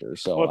talented actor.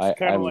 So it's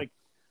kind of like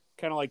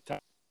Tom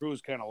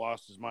Cruise kind of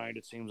lost his mind,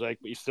 it seems like,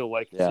 but you still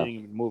like seeing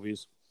him in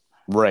movies.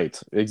 Right.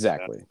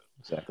 Exactly.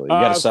 You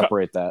got to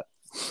separate that.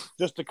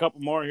 Just a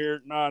couple more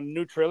here.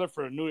 New trailer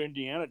for a new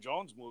Indiana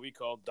Jones movie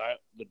called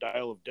The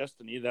Dial of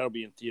Destiny. That'll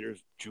be in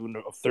theaters June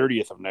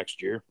 30th of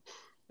next year.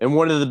 And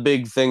one of the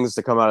big things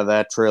to come out of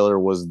that trailer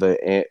was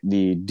the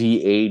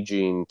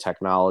de-aging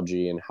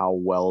technology and how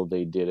well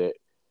they did it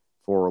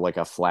for like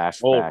a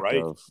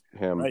flashback of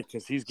him. Right,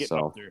 because he's getting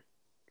up there.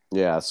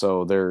 Yeah,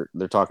 so they're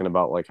talking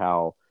about like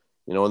how,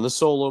 in the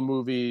Solo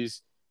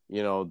movies,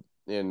 and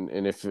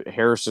if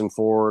Harrison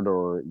Ford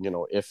or,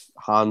 if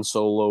Han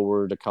Solo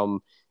were to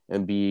come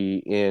and be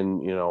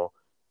in,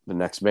 the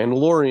next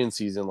Mandalorian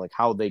season, like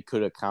how they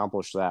could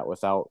accomplish that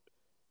without,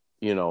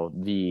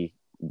 the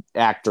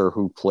actor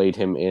who played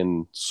him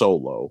in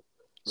Solo.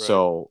 Right.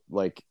 So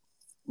like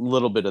a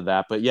little bit of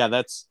that, but yeah,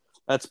 that's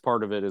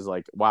part of it is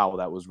like, wow,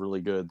 that was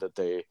really good that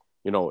they,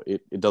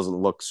 it doesn't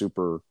look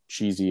super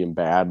cheesy and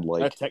bad.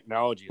 Like that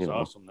technology is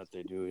awesome that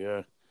they do.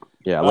 Yeah.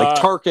 Yeah. Like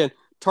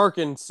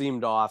Tarkin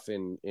seemed off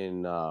in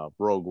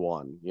Rogue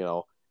One,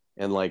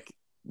 and like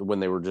when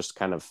they were just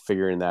kind of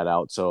figuring that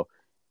out. So,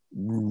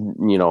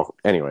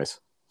 anyways,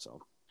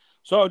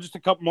 So just a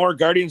couple more.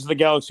 Guardians of the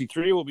Galaxy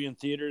 3 will be in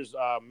theaters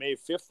May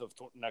 5th of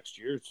next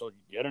year. So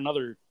yet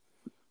another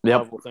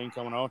Marvel thing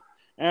coming out.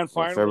 And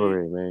finally,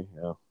 February, May.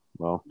 Yeah.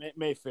 Well,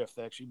 May 5th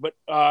actually. But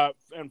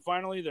and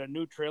finally, the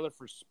new trailer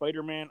for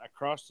Spider-Man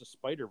Across the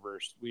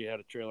Spider-Verse. We had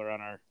a trailer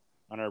on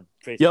our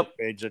Facebook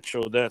page that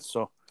showed that.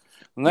 So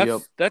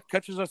that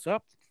catches us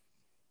up.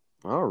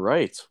 All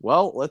right.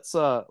 Well,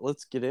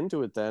 let's get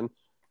into it then.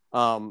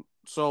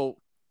 So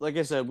like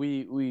I said,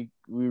 we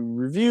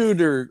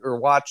reviewed or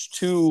watched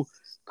 2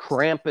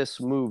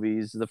 Krampus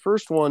movies. The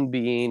first one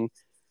being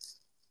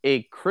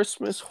A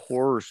Christmas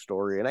Horror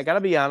Story. And I got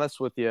to be honest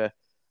with you,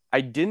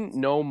 I didn't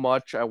know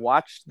much. I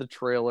watched the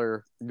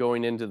trailer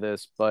going into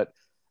this, but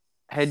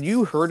had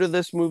you heard of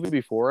this movie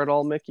before at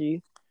all,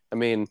 Mickey? I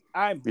mean,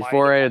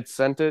 before I had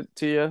sent it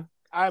to you?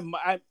 I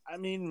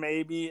mean,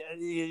 maybe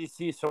you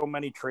see so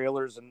many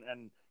trailers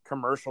and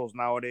commercials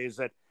nowadays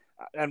that,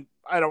 and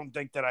I don't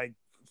think that I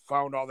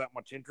found all that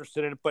much interest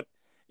in it, but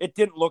it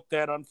didn't look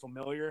that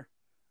unfamiliar.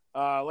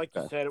 Like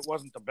you said, it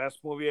wasn't the best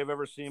movie I've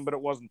ever seen, but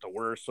it wasn't the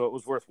worst, so it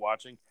was worth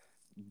watching.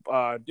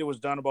 It was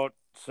done about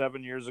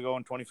 7 years ago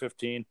in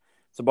 2015.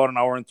 It's about an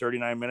hour and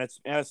 39 minutes,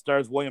 and it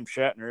stars William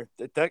Shatner.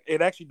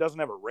 It actually doesn't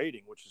have a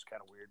rating, which is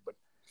kind of weird, but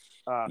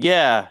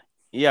yeah,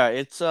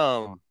 it's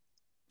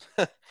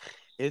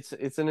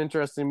it's an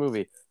interesting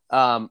movie.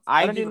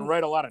 I didn't even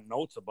write a lot of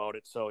notes about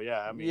it, so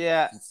yeah, I mean,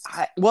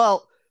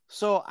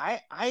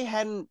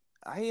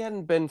 I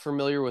hadn't been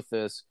familiar with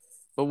this,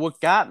 but what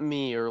got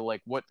me, or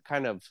like what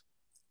kind of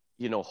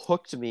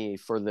hooked me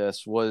for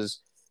this,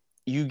 was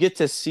you get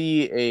to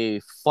see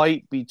a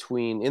fight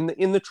between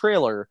in the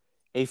trailer,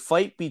 a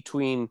fight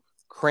between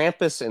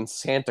Krampus and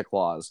Santa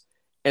Claus.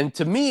 And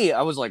to me,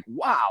 I was like,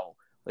 wow,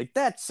 like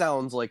that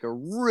sounds like a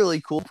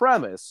really cool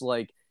premise.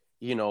 Like,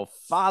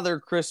 Father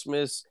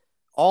Christmas,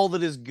 all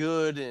that is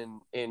good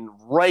and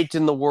right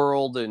in the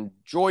world and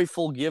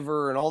joyful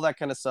giver and all that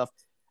kind of stuff.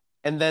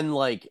 And then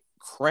like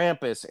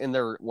Krampus and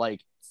their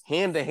like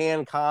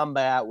hand-to-hand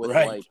combat with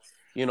like,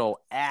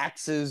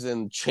 axes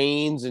and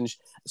chains. And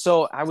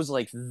so I was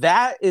like,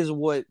 that is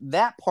what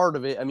that part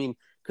of it. I mean,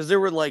 because there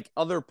were like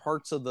other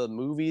parts of the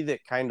movie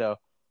that kind of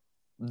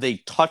they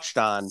touched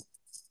on,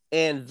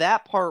 and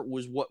that part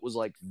was what was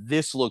like,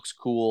 this looks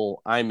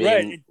cool. I'm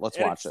in. Let's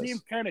watch this. It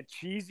seemed kind of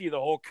cheesy, the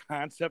whole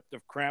concept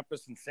of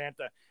Krampus and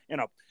Santa in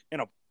a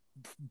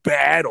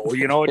battle.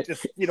 It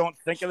just, you don't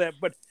think of that,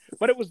 but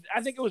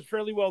I think it was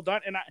fairly well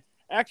done.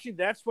 actually,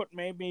 that's what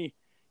made me,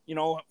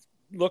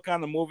 look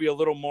on the movie a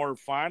little more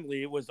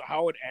fondly. It was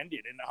how it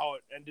ended and how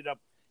it ended up.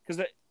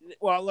 Because,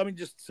 well, let me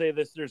just say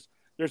this: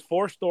 there's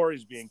 4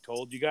 stories being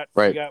told. You got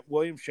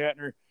William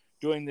Shatner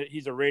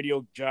he's a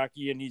radio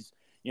jockey, and he's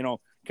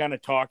kind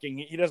of talking.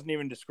 He doesn't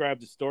even describe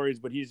the stories,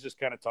 but he's just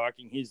kind of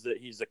talking. He's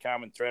the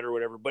common thread or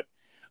whatever. But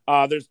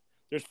there's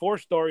 4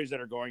 stories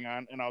that are going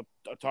on, and I'll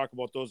talk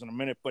about those in a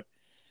minute. But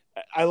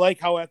I like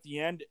how at the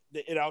end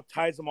it out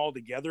ties them all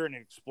together and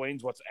it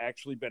explains what's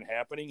actually been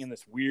happening in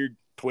this weird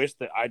twist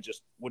that I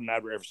just would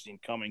never ever seen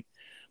coming.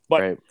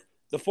 But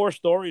the 4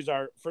 stories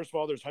are, first of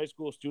all, there's high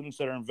school students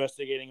that are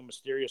investigating a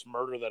mysterious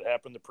murder that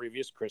happened the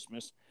previous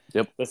Christmas.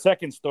 Yep. The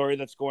second story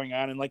that's going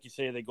on, and like you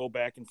say, they go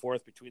back and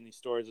forth between these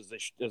stories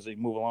as they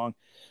move along.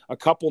 A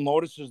couple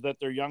notices that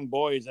their young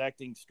boy is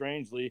acting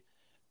strangely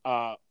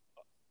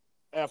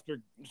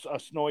after a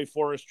snowy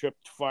forest trip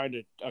to find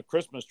a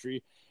Christmas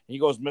tree. He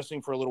goes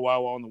missing for a little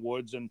while in the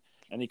woods, and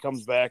he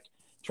comes back.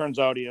 Turns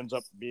out he ends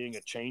up being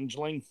a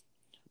changeling.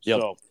 Yep.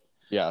 So,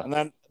 yeah. And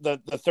then the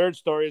third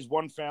story is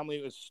one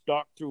family was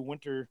stalked through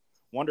winter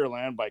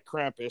wonderland by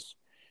Krampus.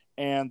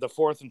 And the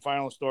fourth and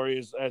final story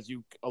is, as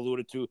you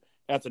alluded to,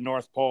 at the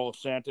North Pole,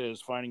 Santa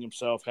is finding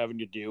himself having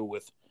to deal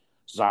with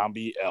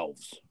zombie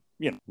elves.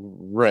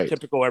 Right.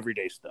 Typical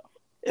everyday stuff.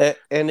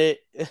 And it,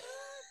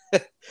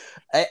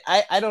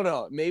 I don't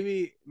know.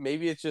 Maybe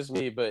it's just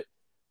me, but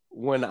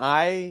when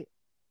I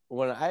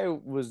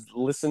was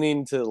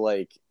listening to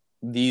like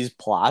these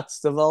plots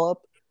develop,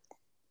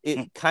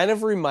 it kind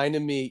of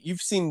reminded me. You've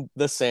seen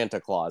the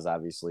Santa Claus,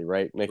 obviously,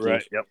 right, Mickey?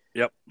 Right.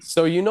 Yep.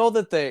 So you know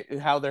that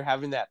how they're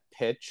having that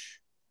pitch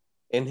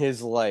in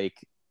his like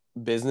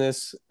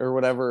business or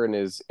whatever in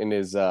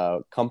his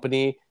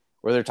company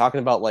where they're talking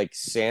about like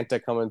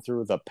Santa coming through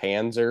with a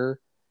Panzer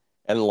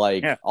and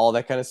like all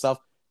that kind of stuff.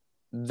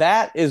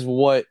 That is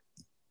what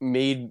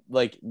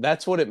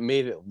that's what it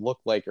made it look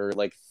like or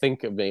like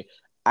think of me.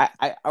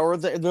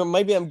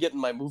 Maybe I'm getting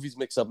my movies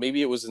mixed up.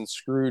 Maybe it was in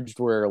Scrooged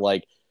where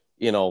like,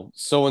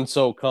 so and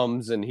so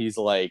comes and he's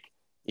like,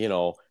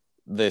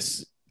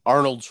 this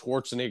Arnold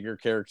Schwarzenegger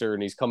character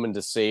and he's coming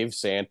to save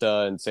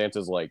Santa and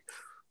Santa's like,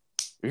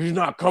 he's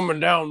not coming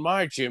down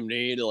my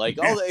chimney. Like,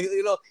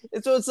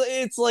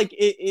 it's like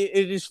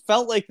it just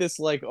felt like this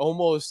like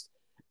almost.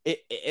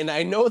 And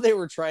I know they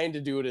were trying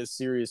to do it in a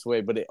serious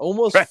way, but it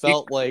almost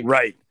felt like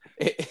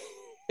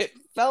it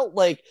felt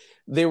like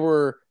they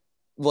were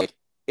like,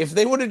 if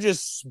they would have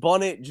just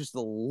spun it just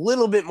a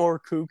little bit more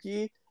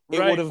kooky, it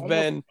would have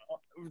been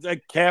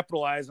like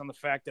capitalize on the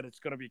fact that it's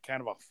going to be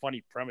kind of a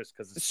funny premise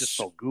because it's just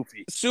so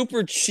goofy,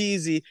 super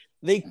cheesy.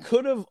 They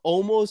could have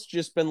almost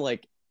just been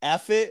like,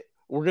 F it,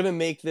 we're going to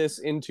make this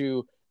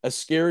into a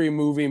scary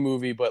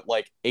movie, but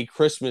like a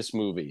Christmas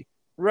movie.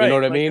 Right. You know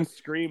what I mean? A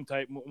Scream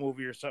type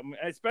movie or something,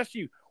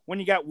 especially when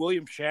you got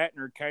William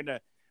Shatner kind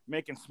of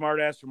making smart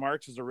ass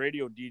remarks as a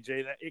radio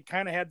DJ. That it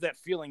kind of had that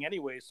feeling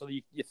anyway. So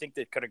you think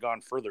they could have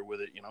gone further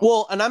with it,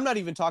 Well, and I'm not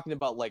even talking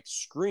about like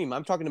Scream.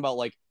 I'm talking about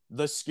like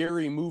the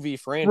Scary Movie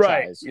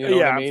franchise. Right. You know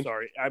what I mean? I'm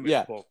sorry. I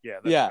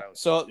misspoke.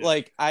 So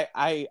like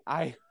I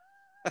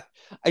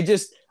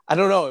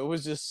don't know. It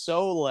was just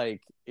so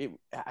like it.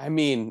 I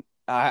mean,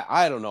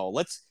 I don't know.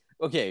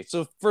 Okay.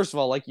 So first of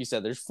all, like you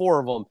said, there's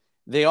 4 of them.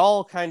 They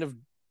all kind of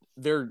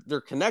they're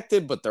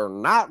connected, but they're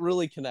not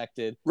really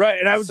connected. Right.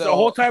 And the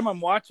whole time I'm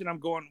watching, I'm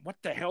going, what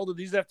the hell do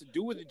these have to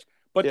do with it?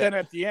 But then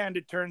at the end,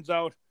 it turns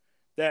out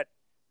that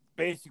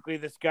basically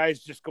this guy's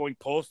just going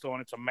postal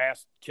and it's a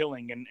mass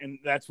killing. And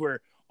that's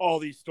where all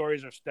these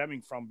stories are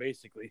stemming from,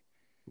 basically.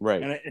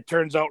 Right. And it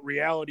turns out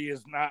reality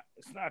it's not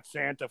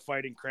Santa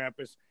fighting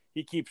Krampus.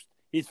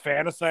 He's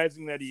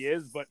fantasizing that he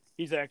is, but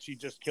he's actually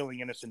just killing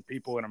innocent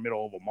people in the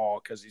middle of a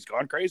mall because he's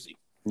gone crazy.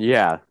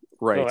 Yeah.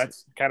 Right. So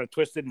that's kind of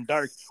twisted and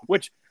dark,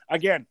 which,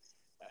 again,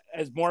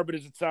 as morbid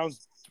as it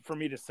sounds for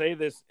me to say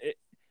this,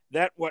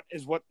 what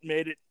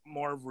made it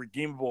more of a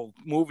redeemable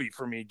movie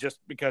for me, just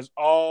because,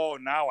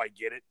 now I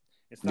get it.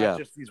 It's not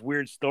just these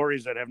weird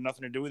stories that have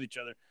nothing to do with each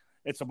other.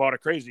 It's about a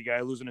crazy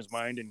guy losing his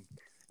mind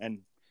and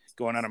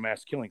going on a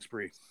mass killing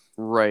spree.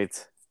 Right.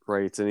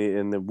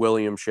 And the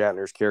William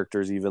Shatner's character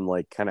is even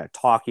like kind of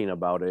talking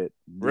about it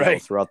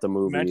throughout the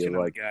movie. Mentioning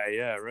like, the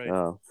guy,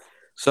 right.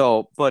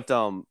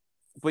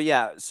 But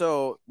yeah,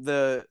 so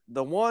the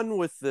one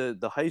with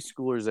the high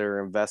schoolers that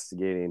are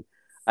investigating,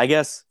 I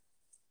guess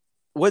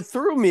what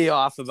threw me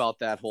off about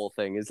that whole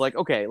thing is like,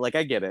 okay, like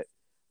I get it.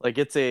 Like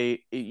it's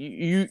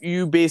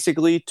you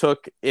basically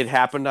it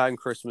happened on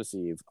Christmas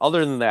Eve.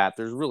 Other than that,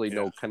 there's really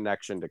no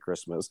connection to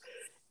Christmas.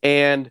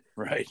 And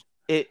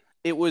it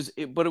was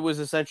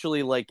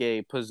essentially like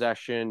a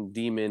possession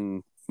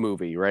demon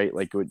movie, right?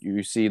 Like what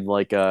you see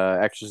like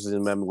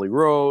Exorcism Emily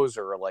Rose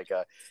or like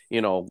a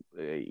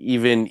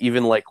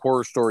even like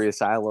Horror Story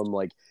Asylum,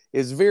 like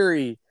is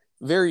very,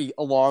 very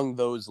along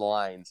those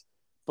lines.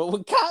 But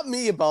what got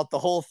me about the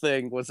whole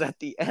thing was at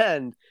the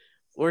end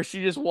where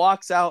she just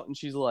walks out and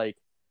she's like,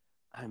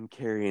 I'm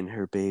carrying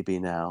her baby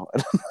now.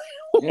 And I'm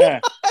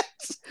like, what?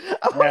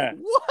 I'm like,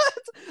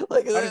 what?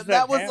 Like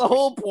that was the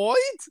whole point?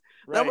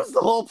 That was the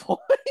whole point.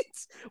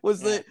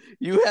 Was that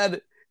you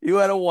had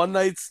a one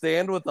night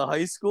stand with a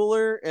high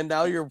schooler, and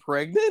now you're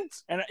pregnant,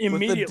 and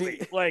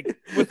immediately, like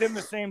within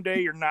the same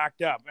day, you're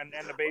knocked up, and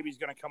the baby's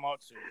gonna come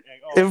out soon.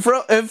 Like,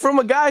 oh. And from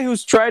a guy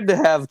who's tried to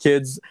have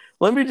kids,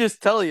 let me just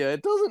tell you,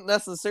 it doesn't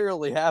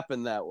necessarily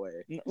happen that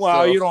way.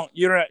 Well, you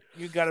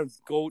gotta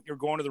go. You're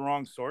going to the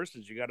wrong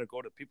sources. You gotta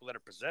go to people that are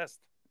possessed.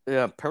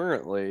 Yeah,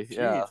 apparently. Jeez.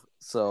 Yeah.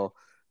 So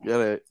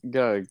you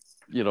gotta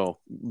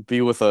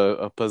be with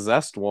a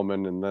possessed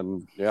woman, and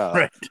then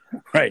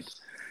right.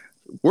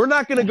 We're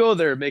not going to go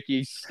there,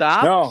 Mickey.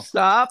 Stop. No.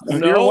 Stop.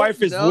 Your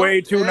wife is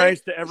way too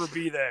nice to ever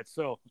be that.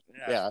 So,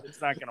 yeah.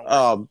 It's not going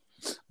to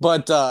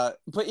work.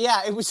 But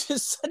yeah, it was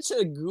just such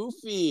a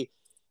goofy,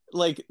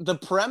 like, the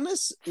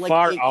premise. Like,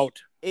 far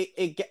out.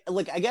 It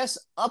like, I guess,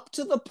 up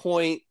to the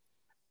point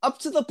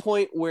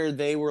where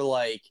they were,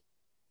 like,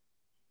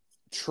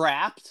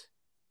 trapped.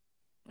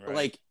 Right.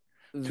 Like,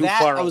 too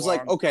that, I was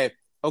along. Like,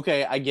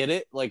 okay, I get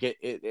it. Like,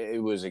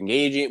 it was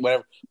engaging,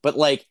 whatever. But,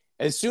 like,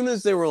 as soon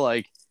as they were,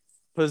 like,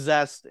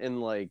 possessed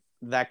and like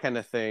that kind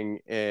of thing,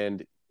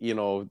 and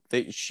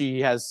she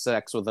has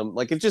sex with him,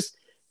 like it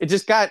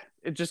just got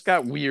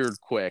weird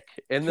quick,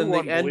 and then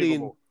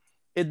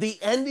the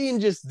ending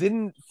just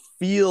didn't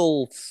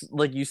feel,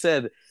 like you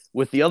said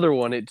with the other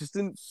one, it just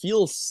didn't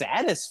feel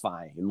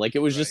satisfying. Like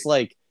it was just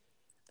like,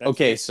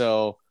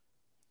 so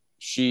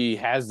she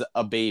has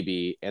a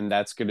baby, and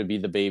that's going to be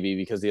the baby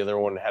because the other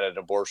one had an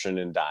abortion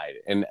and died,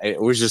 and it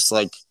was just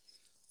like,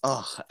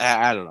 oh,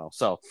 I don't know.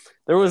 So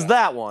there was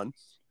that one.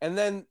 And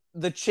then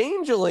the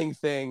changeling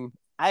thing,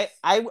 I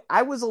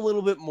was a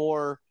little bit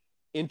more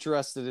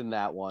interested in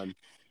that one.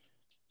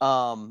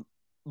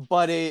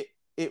 But it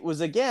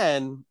was,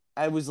 again,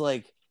 I was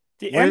like,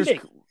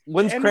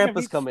 when's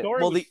Krampus coming?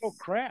 Well, so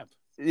crap.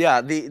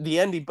 Yeah, the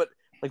ending, but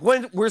like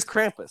where's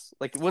Krampus?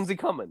 Like when's he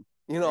coming?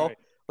 Right.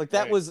 Like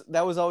that was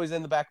always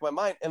in the back of my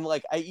mind. And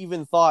like I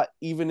even thought,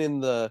 even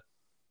in the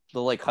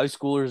like high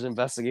schoolers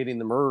investigating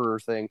the murder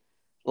thing,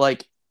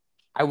 like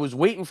I was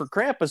waiting for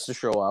Krampus to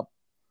show up,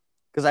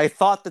 because I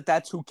thought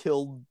that's who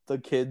killed the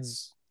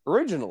kids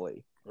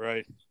originally.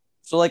 Right.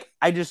 So, like,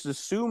 I just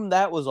assumed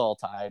that was all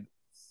tied.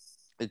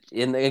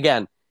 And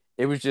again,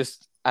 it was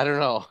just, I don't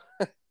know.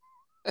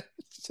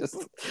 It's just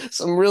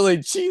some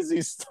really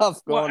cheesy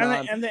stuff going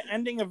on. And the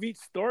ending of each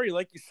story,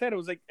 like you said, it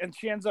was like, and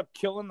she ends up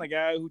killing the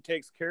guy who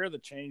takes care of the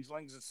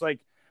changelings. It's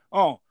like,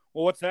 oh,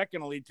 well, what's that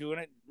going to lead to?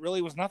 And it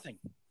really was nothing.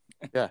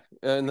 Yeah.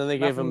 And then they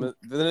gave him,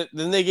 then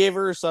they gave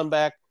her son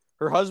back.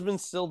 Her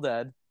husband's still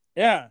dead.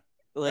 Yeah.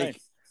 Like,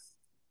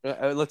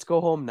 right. Let's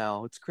go home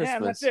now. It's Christmas.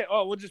 Yeah, that's it.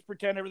 Oh, we'll just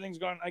pretend everything's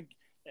gone. Like,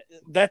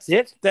 that's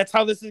it. That's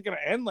how this is going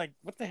to end. Like,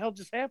 what the hell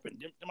just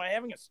happened? Am I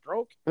having a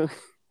stroke?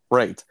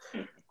 Right.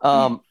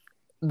 The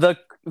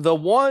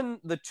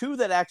two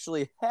that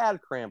actually had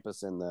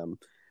Krampus in them.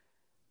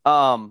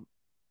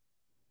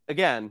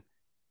 Again,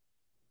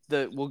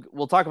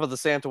 we'll talk about the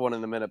Santa one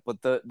in a minute,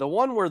 but the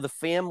one where the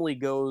family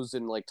goes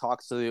and like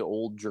talks to the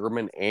old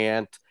German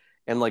aunt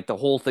and like the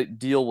whole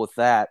deal with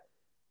that.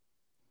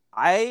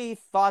 I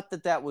thought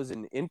that was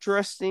an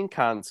interesting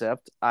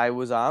concept. I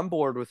was on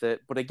board with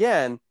it. But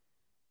again,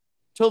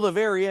 till the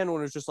very end,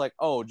 when it's just like,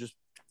 oh, just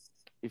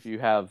if you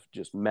have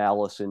just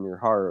malice in your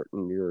heart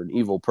and you're an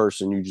evil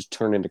person, you just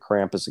turn into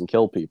Krampus and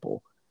kill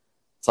people.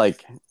 It's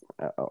like,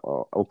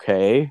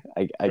 okay,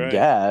 I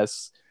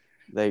guess.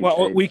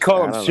 We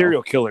call them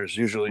serial killers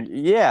usually.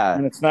 Yeah.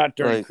 And it's not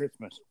during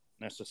Christmas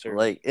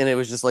necessarily. And it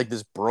was just like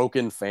this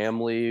broken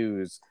family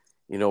who's,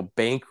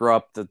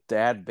 bankrupt. The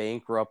dad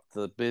bankrupt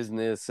the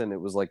business, and it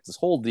was like this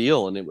whole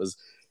deal, and it was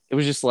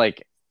just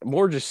like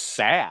more just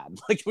sad.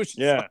 Like it was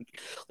just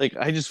like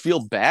I just feel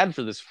bad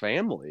for this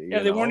family.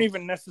 Yeah, they weren't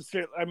even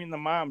necessarily. I mean, the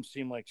mom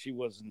seemed like she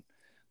wasn't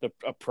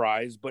a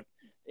prize, but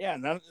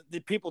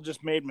the people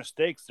just made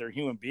mistakes. They're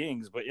human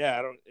beings, but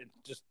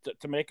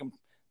to make them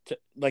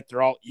like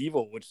they're all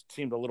evil, which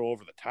seemed a little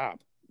over the top.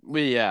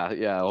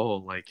 Yeah. Oh,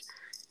 like.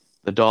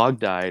 The dog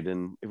died,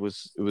 and it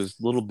was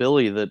little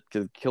Billy that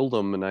killed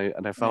him, and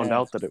I found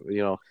out that it, I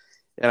don't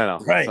know.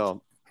 Right.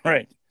 So,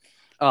 right.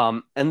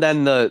 And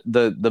then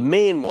the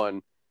main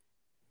one,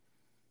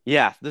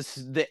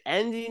 the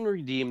ending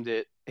redeemed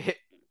it.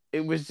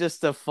 It was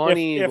just a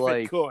funny, if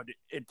like,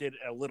 it did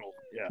a little,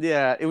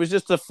 yeah. It was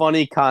just a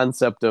funny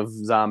concept of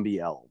zombie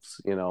elves,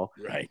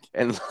 Right.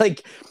 And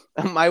like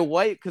my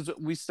wife, because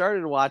we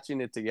started watching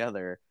it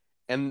together,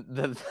 and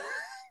the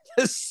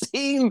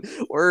scene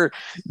where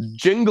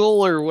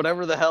Jingle or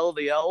whatever the hell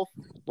the elf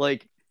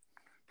like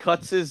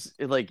cuts he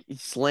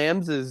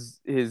slams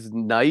his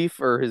knife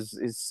or his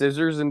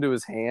scissors into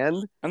his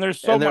hand, and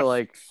there's so much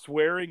like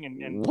swearing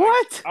and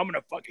what like, I'm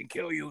gonna fucking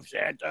kill you,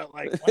 Santa.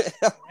 Like, what?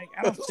 Like,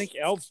 I don't think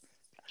elves.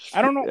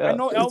 I don't know. Yeah. I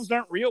know elves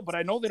aren't real, but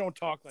I know they don't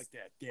talk like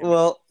that. Damn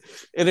well,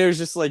 and it was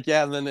just like,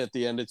 and then at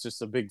the end, it's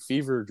just a big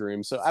fever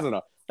dream. So I don't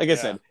know. Like I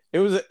said, it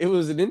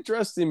was an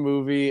interesting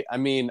movie. I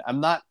mean, I'm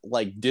not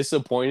like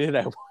disappointed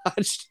I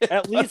watched it.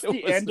 At least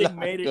the ending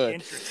made it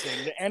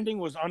interesting. The ending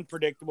was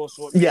unpredictable,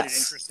 so it made it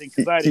interesting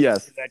because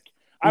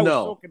I I was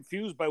so No.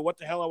 confused by what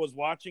the hell I was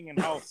watching and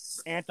how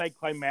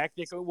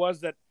anticlimactic it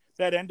was that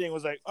ending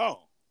was like, oh,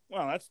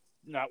 well, that's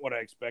not what I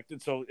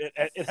expected. So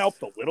it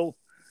helped a little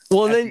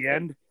Well, at the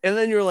end. and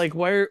then you're like,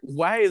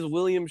 why is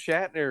William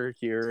Shatner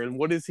here, and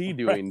what is he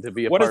Right. doing to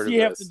be a What part does of he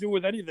have to this? do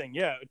with anything?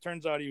 Yeah, it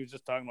turns out he was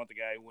just talking about the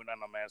guy who went on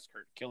a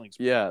massacre killing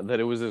spree. Yeah, that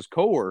it was his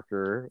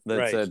coworker that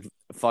Right. said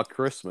 "fuck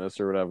Christmas"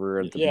 or whatever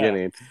at the Yeah.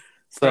 beginning.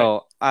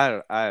 So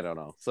I don't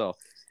know. So,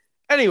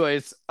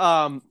 anyways,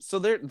 so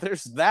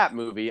there's that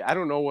movie. I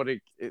don't know what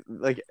it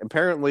like.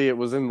 Apparently, it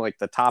was in like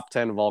the top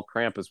 10 of all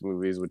Krampus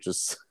movies, which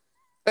is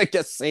I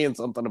guess saying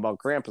something about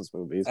Krampus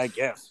movies. I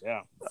guess,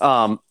 yeah.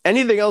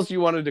 Anything else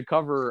you wanted to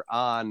cover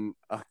on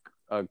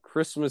a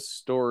Christmas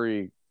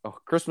story, a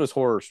Christmas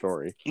horror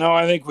story? No,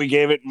 I think we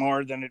gave it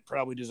more than it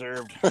probably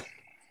deserved.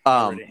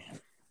 Already.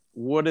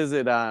 What is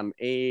it on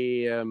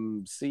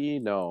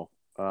AMC? No.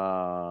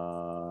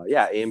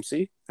 Yeah,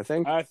 AMC, I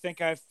think. I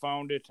think I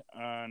found it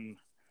on.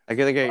 I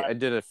think I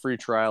did a free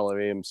trial of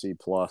AMC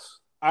Plus.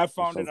 I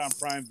found it on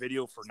Prime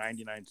Video for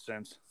 99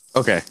 cents.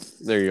 Okay,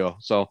 there you go.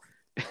 So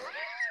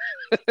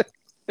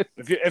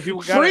if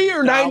you got free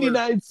or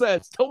 99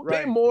 cents, don't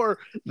right. pay more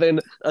than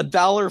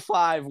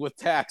 $1.05 with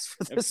tax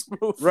for this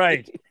movie.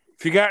 Right.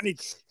 If you got any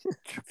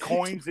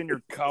coins in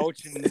your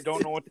couch and you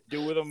don't know what to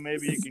do with them,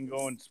 maybe you can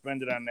go and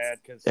spend it on that.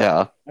 Because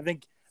yeah, I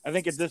think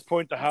at this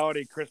point the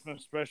holiday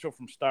Christmas special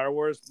from Star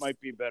Wars might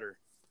be better.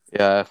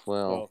 Yeah,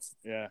 well,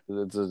 yeah,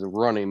 it's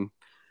running.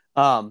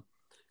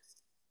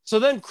 So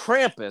then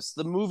Krampus,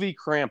 the movie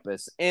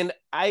Krampus, and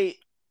I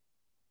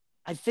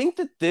think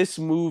that this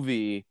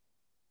movie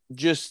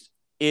just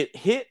it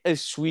hit a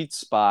sweet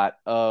spot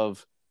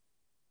of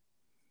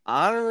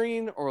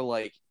honoring or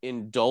like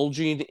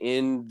indulging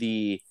in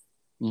the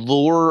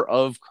lore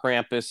of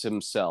Krampus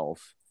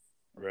himself,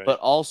 right. but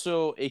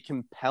also a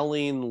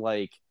compelling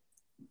like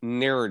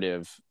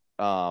narrative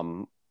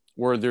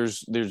where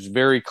there's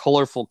very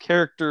colorful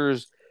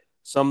characters,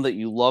 some that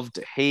you love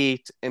to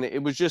hate, and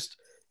it was just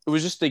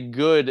a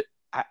good.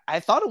 I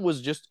thought it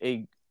was just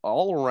a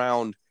all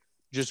around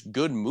just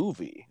good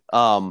movie.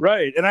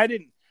 Right, and I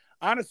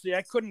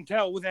couldn't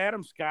tell with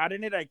Adam Scott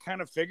in it. I kind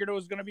of figured it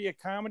was going to be a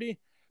comedy,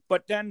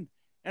 but then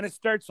it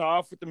starts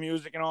off with the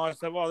music and all that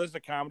stuff. Oh, this is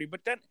a comedy,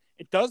 but then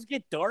it does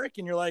get dark,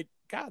 and you're like,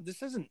 God,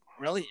 this isn't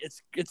really.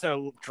 It's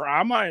a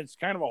drama. It's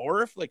kind of a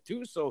horror flick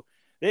too. So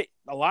a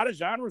lot of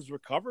genres were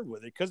covered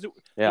with it because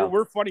there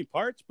were funny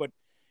parts, but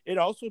it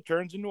also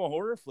turns into a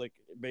horror flick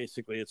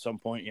basically at some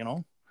point, you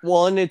know.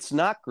 Well, and it's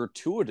not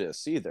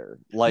gratuitous either.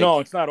 Like, no,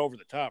 it's not over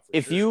the top.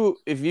 If you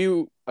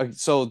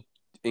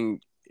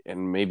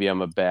and maybe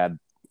I'm a bad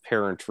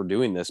parent for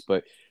doing this,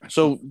 but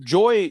so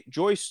Joy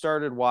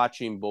started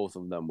watching both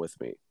of them with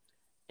me,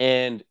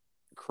 and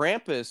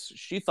Krampus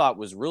she thought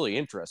was really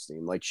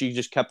interesting. Like she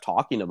just kept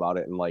talking about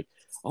it and like,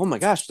 oh my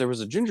gosh, there was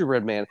a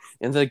gingerbread man,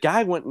 and the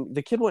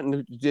kid went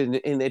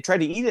and they tried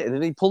to eat it, and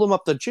then he pulled him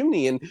up the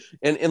chimney,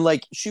 and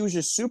like she was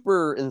just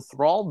super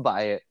enthralled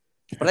by it.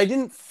 But I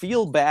didn't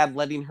feel bad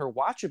letting her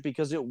watch it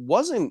because it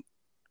wasn't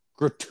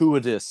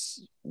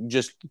gratuitous,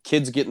 just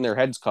kids getting their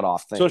heads cut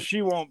off thing. So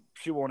she won't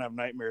have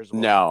nightmares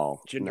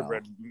about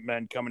gingerbread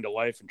men coming to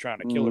life and trying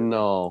to kill her.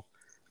 No,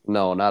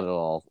 not at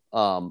all.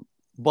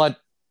 But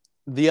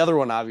the other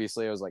one,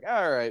 obviously, I was like,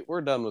 all right,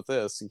 we're done with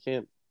this. You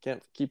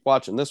can't keep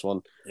watching this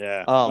one.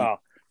 Yeah. Well,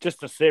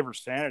 just to save her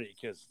sanity,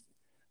 because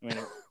I mean,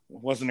 it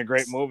wasn't a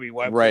great movie.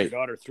 Why put your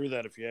daughter through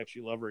that if you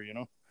actually love her? You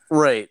know.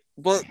 Right.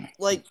 But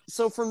like,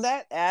 so from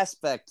that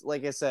aspect,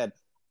 like I said,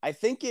 I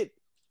think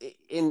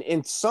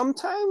in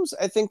sometimes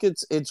I think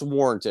it's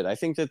warranted. I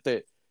think that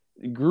the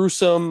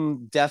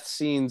gruesome death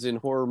scenes in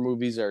horror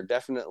movies are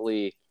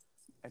definitely,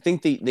 I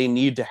think they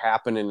need to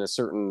happen in a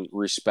certain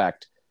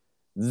respect.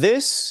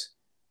 This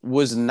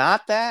was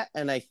not that.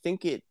 And I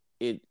think it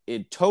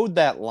towed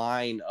that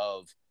line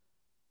of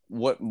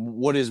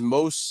what is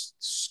most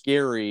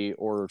scary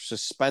or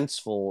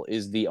suspenseful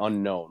is the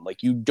unknown.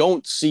 Like you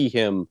don't see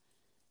him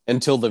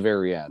until the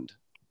very end,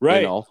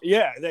 right? You know?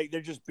 Yeah,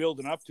 they're just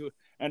building up to it.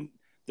 And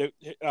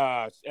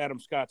Adam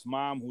Scott's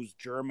mom, who's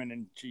German,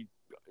 and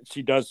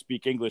she does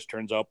speak English,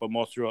 turns out, but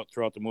most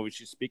throughout the movie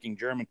she's speaking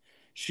German.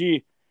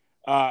 She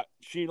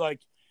like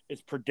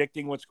is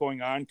predicting what's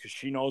going on because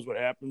she knows what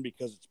happened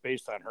because it's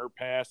based on her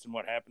past and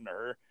what happened to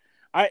her.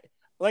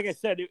 Like I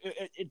said,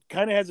 it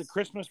kind of has a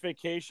Christmas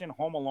Vacation,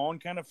 Home Alone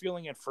kind of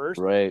feeling at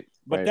first, right?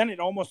 But then it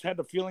almost had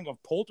the feeling of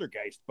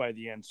Poltergeist by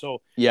the end.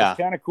 So yeah,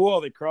 it's kind of cool how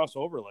they cross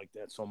over like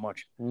that so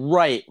much.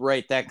 Right.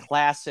 That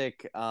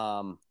classic,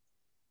 I'm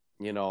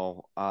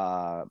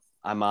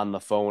on the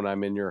phone,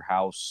 I'm in your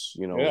house,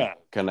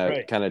 kind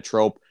of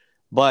trope.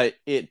 But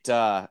it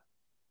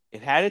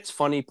had its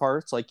funny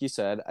parts, like you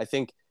said. I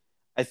think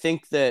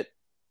that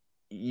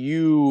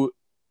you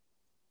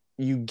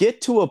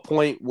get to a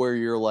point where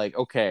you're like,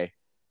 okay,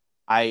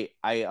 I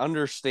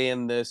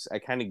understand this. I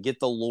kind of get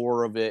the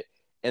lore of it.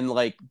 And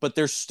like, but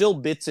there's still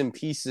bits and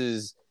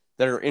pieces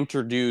that are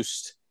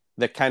introduced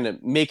that kind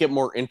of make it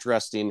more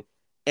interesting.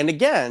 And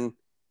again,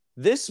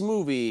 this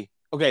movie,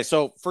 okay,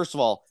 so first of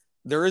all,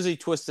 there is a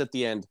twist at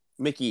the end.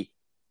 Mickey,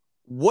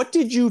 What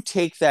did you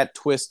take that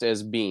twist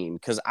as being?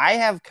 Because I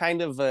have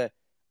kind of a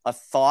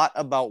thought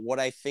about what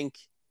I think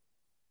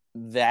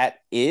that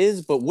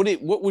is, but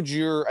what would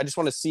your I just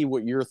want to see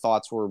what your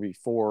thoughts were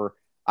before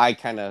I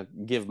kind of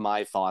give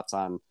my thoughts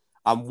on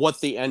what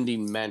the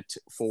ending meant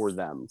for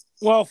them.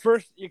 Well,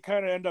 first you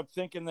kind of end up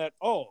thinking that,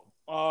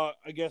 I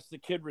guess the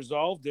kid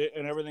resolved it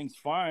and everything's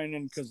fine,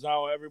 and because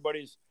now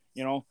everybody's,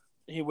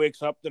 he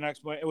wakes up the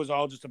next morning, it was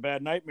all just a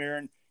bad nightmare,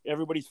 and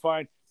everybody's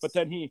fine. But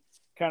then he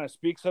kind of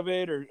speaks of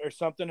it or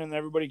something, and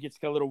everybody gets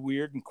a little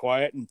weird and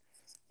quiet,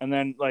 and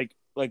then like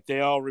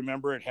they all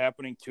remember it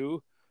happening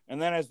too.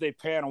 And then as they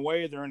pan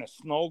away, they're in a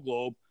snow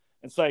globe.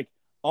 It's like,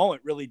 oh,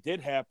 it really did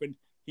happen.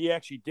 He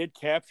actually did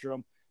capture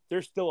them.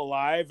 They're still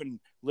alive and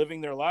living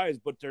their lives,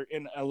 but they're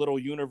in a little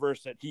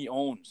universe that he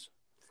owns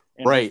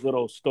in his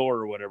little store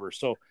or whatever.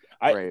 So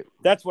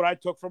that's what I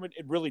took from it.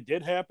 It really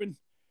did happen.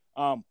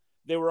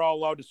 They were all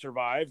allowed to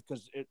survive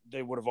because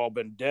they would have all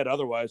been dead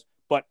otherwise.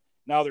 But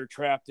now they're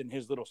trapped in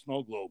his little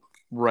snow globe.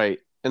 Right.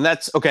 And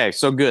that's okay.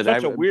 So good.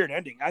 Such a weird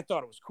ending. I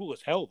thought it was cool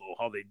as hell though,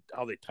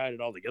 how they tied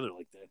it all together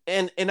like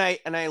that.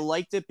 And I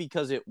liked it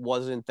because it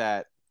wasn't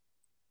that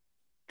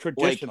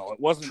traditional. It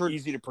wasn't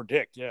easy to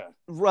predict. Yeah.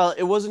 Well,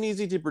 it wasn't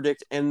easy to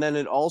predict, and then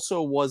it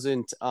also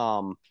wasn't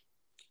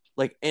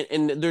like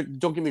and there,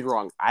 don't get me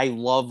wrong. I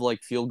love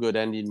like feel good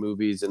ending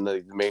movies and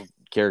the main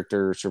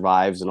character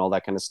survives and all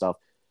that kind of stuff,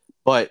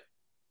 but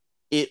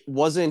it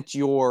wasn't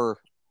your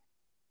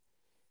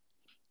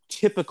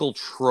typical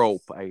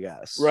trope, I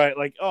guess. Right,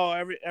 like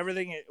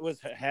everything it was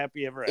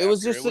happy ever after. It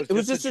was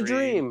just a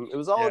dream. It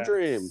was all a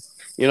dream.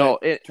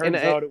 It turns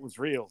out it was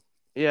real.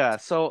 Yeah,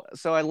 so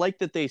I like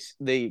that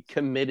they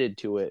committed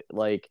to it,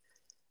 like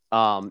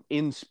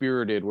in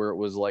Spirited, where it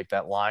was like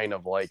that line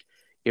of like,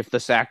 if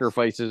the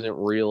sacrifice isn't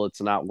real,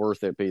 it's not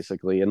worth it,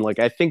 basically. And like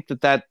I think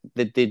that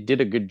they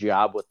did a good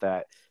job with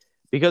that.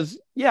 Because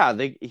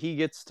he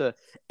gets to,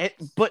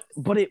 but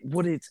what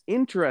it's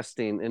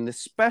interesting, and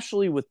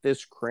especially with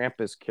this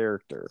Krampus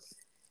character,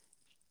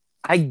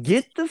 I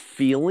get the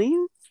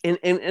feeling, and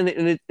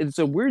it's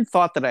a weird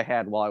thought that I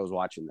had while I was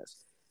watching this.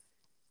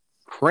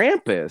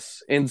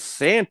 Krampus and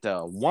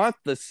Santa want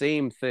the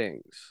same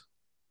things,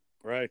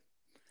 right?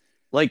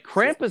 Like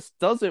Krampus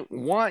doesn't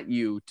want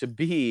you to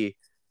be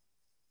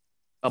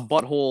a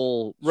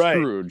butthole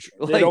Scrooge.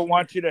 They don't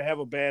want you to have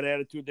a bad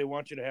attitude. They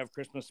want you to have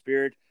Christmas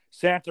spirit.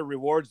 Santa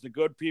rewards the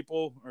good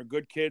people or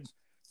good kids,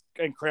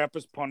 and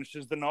Krampus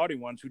punishes the naughty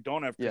ones who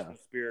don't have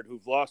Christmas spirit,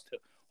 who've lost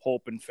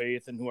hope and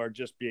faith, and who are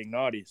just being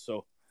naughty.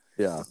 So,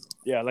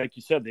 like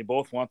you said, they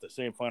both want the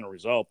same final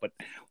result, but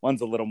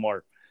one's a little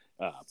more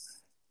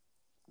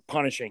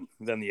punishing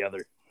than the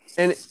other.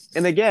 And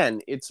again,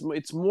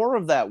 it's more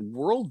of that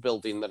world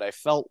building that I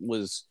felt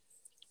was.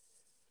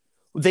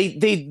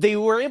 They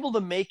were able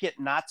to make it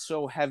not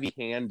so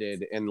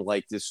heavy-handed and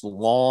like this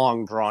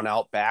long drawn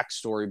out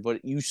backstory,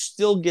 but you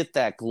still get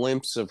that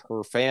glimpse of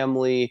her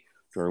family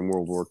during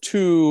World War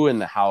II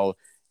and how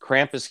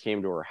Krampus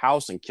came to her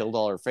house and killed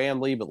all her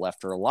family but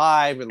left her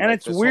alive, and like,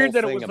 it's weird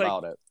that it was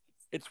like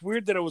it's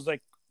weird that it was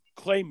like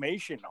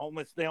claymation.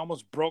 They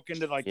almost broke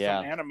into like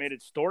some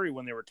animated story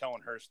when they were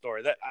telling her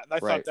story. That I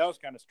thought that was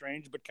kind of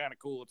strange but kind of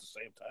cool at the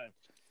same time.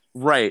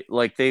 Right,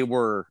 like they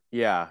were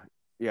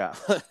Yeah,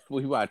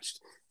 we watched.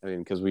 I mean,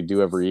 because we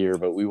do every year,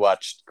 but we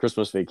watched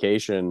Christmas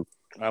Vacation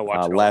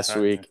last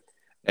week,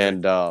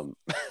 and I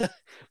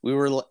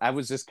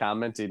was just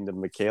commenting to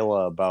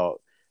Michaela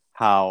about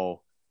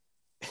how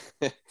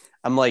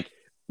I'm like,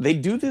 they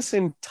do this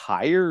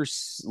entire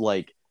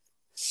like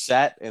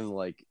set and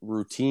like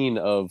routine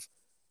of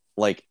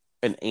like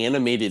an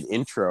animated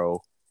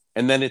intro.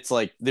 And then it's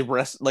like the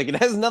rest, like it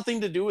has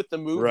nothing to do with the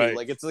movie. Right.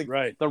 Like it's like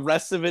the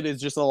rest of it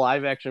is just a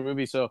live action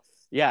movie. So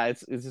yeah,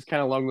 it's just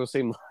kind of along those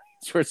same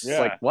lines where it's just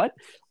like, what?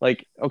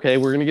 Like, okay,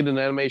 we're going to get an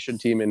animation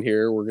team in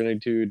here. We're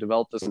going to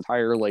develop this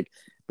entire, like,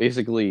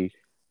 basically,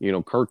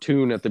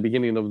 cartoon at the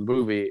beginning of the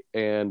movie.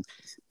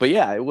 But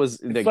yeah, it was.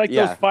 It's like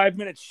those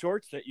 5-minute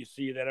shorts that you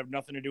see that have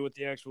nothing to do with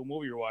the actual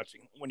movie you're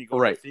watching when you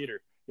go to the theater.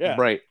 Yeah.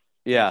 Right.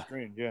 Yeah.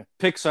 Screen, yeah.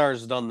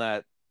 Pixar's done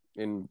that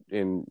in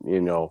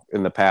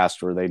the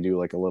past where they do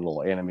like a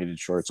little animated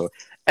short. So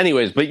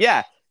anyways, but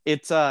yeah.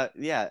 It's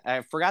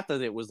I forgot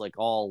that it was like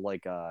all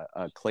like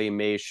a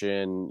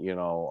claymation,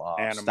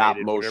 animated, stop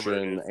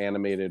motion,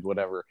 animated,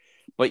 whatever.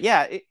 But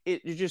yeah,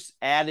 it just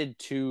added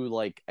to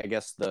like I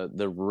guess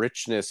the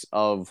richness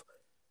of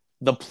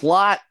the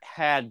plot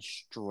had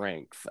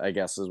strength, I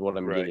guess is what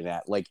I'm getting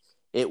at. Like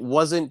it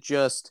wasn't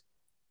just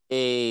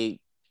a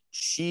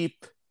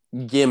cheap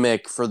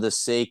gimmick for the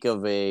sake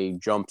of a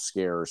jump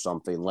scare or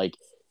something. Like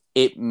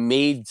it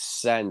made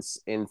sense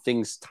and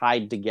things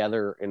tied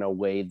together in a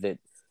way that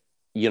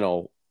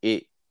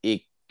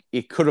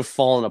it could have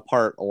fallen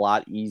apart a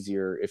lot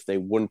easier if they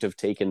wouldn't have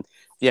taken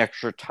the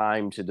extra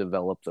time to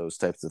develop those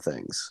types of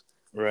things.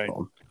 Right.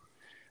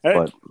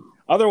 But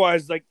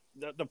otherwise, like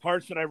the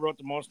parts that I wrote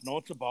the most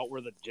notes about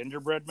were the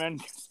gingerbread men.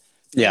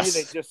 Yes.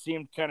 They just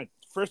seemed kind of,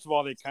 first of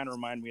all, they kind of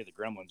remind me of the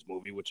Gremlins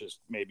movie, which is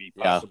maybe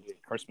possibly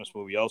a Christmas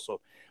movie also.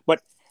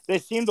 But they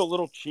seemed a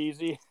little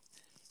cheesy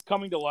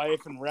coming to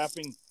life and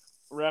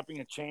wrapping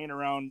a chain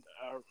around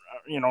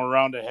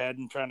around a head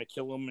and trying to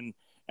kill him,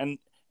 and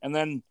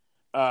then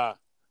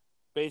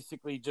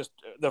basically just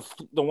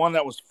the one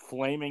that was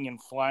flaming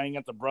and flying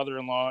at the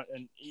brother-in-law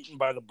and eaten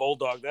by the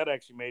bulldog. That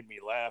actually made me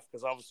laugh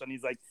because all of a sudden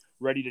he's like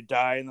ready to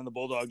die, and then the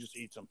bulldog just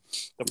eats him.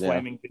 The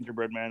flaming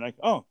gingerbread man. Like,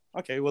 oh,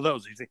 okay, well that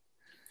was easy.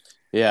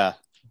 Yeah,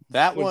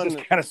 that one was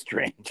just kind of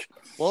strange.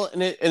 Well,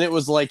 and it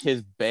was like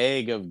his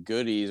bag of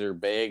goodies or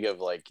bag of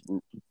like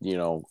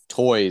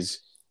toys,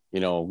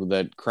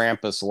 that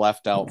Krampus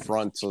left out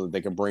front so that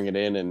they could bring it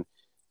in and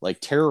like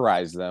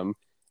terrorize them.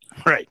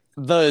 Right.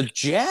 The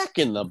Jack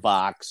in the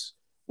Box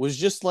was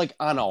just like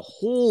on a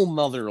whole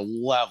nother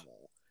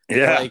level.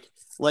 Yeah.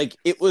 Like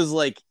it was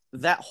like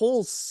that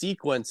whole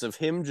sequence of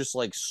him just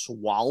like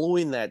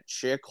swallowing that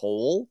chick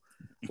whole.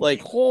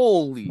 Like,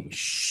 holy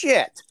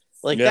shit.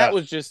 Like that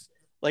was just,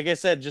 like I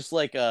said, just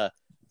like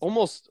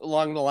almost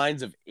along the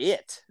lines of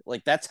It.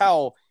 Like that's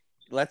how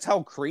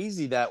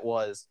crazy that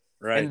was.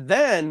 Right. And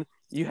then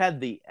you had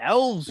the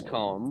elves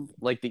come,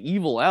 like the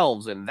evil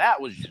elves, and that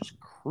was just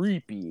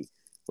creepy.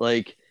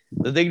 Like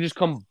that they just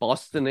come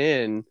busting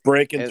in,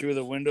 breaking through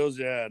the windows,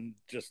 and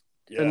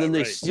then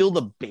they steal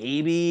the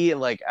baby.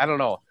 Like, I don't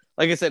know.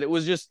 Like I said, it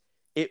was just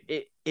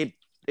it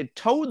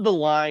towed the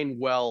line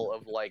well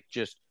of like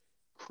just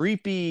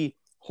creepy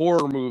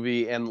horror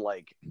movie and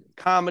like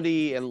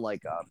comedy and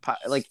like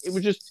it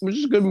was just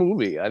a good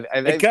movie.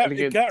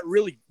 It got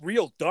really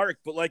real dark,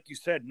 but like you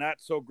said, not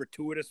so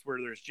gratuitous where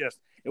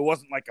it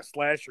wasn't like a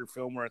slasher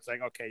film where it's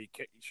like, okay,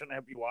 you shouldn't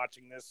have to be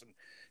watching this, and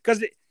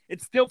because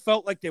it still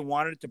felt like they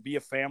wanted it to be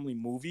a family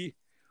movie,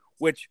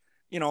 which,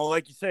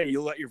 like you say,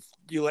 you let your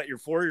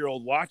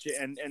 4-year-old watch it,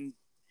 and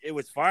it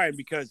was fine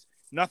because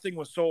nothing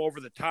was so over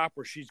the top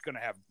where she's going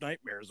to have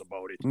nightmares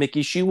about it.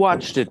 Mickey, she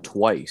watched it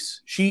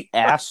twice. She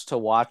asked to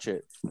watch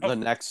it the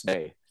next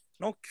day.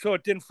 No, so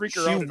it didn't freak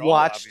her out at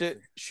all.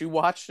 She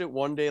watched it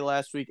one day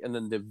last week, and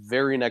then the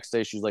very next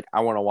day she's like, I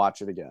want to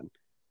watch it again.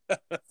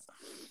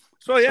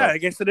 So I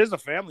guess it is a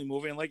family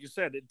movie, and like you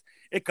said,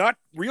 it got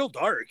real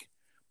dark,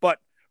 but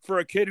for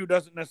a kid who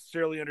doesn't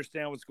necessarily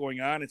understand what's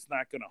going on, it's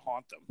not going to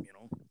haunt them,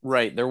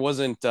 Right. There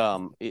wasn't,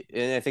 and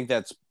I think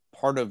that's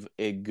part of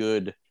a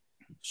good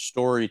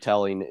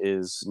storytelling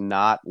is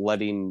not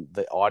letting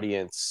the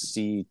audience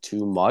see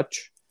too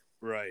much.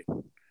 Right.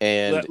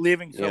 And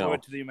leaving some of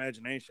it to the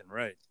imagination.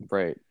 Right.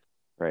 Right.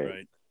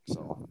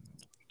 So.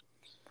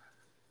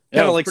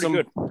 Kind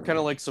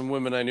of like some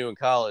women I knew in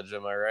college.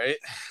 Am I right?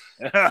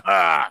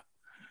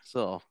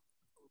 So,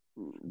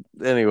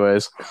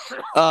 anyways,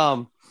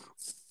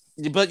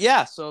 but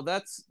yeah, so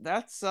that's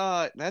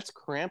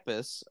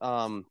Krampus.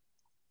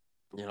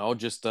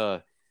 Just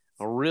a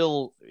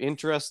real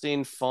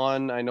interesting,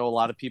 fun. I know a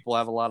lot of people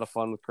have a lot of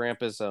fun with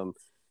Krampus.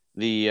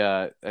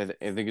 I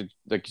think it's,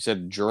 like you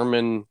said,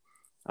 German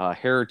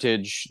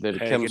heritage that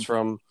it comes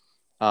from.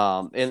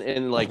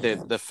 And like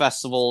the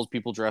festivals,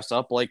 people dress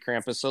up like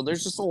Krampus. So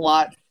there's just a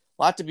lot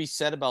to be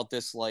said about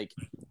this. Like,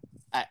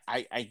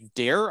 I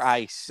dare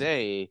I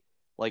say,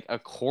 like a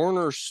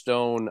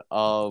cornerstone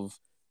of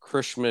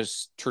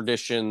Christmas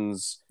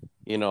traditions,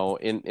 in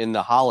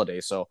the holiday.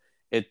 So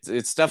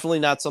it's definitely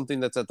not something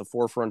that's at the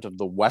forefront of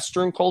the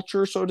Western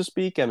culture, so to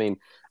speak. I mean,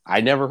 I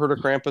never heard of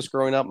Krampus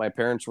growing up. My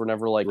parents were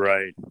never like,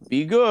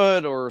 be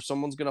good, or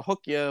someone's going to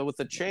hook you with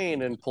a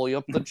chain and pull you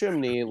up the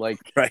chimney. Like,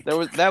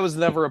 that was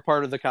never a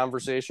part of the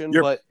conversation.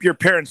 But your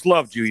parents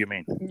loved you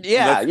mean?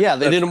 Yeah.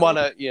 They didn't want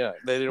to,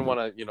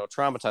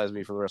 traumatize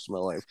me for the rest of my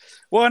life.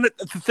 Well, and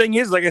the thing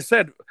is, like I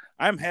said,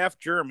 I'm half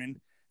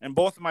German and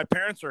both of my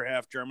parents are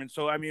half German.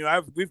 So, I mean,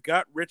 we've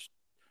got rich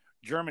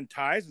German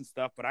ties and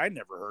stuff, but I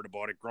never heard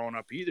about it growing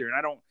up either.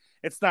 And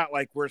it's not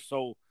like we're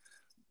so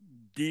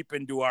deep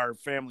into our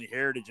family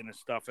heritage and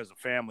stuff as a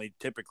family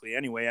typically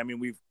anyway. I mean,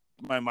 we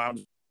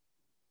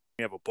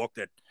have a book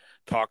that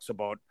talks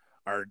about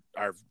our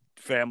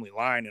family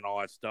line and all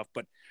that stuff,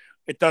 but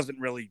it doesn't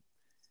really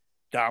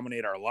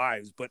dominate our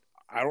lives. But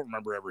I don't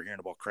remember ever hearing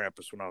about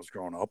Krampus when I was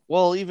growing up.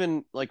 Well,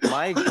 even like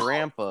my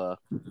grandpa's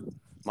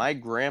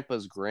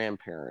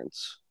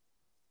grandparents,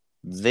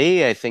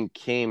 they, I think,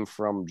 came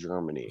from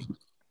Germany.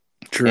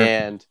 True.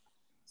 And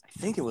I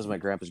think it was my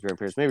grandpa's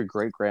grandparents, maybe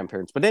great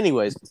grandparents. But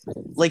anyways,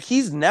 like,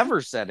 he's never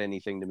said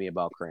anything to me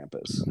about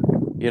Krampus,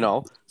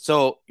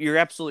 So you're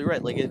absolutely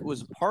right. Like, it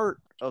was part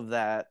of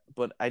that,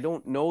 but I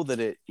don't know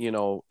that it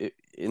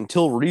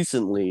until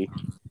recently,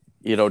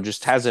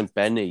 just hasn't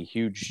been a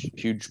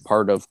huge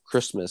part of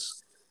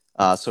Christmas,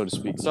 so to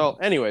speak. So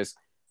anyways,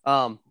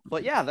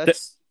 but yeah,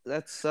 that's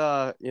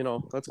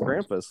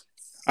Krampus.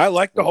 I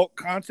like the whole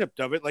concept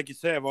of it. Like you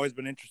say, I've always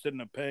been interested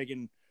in a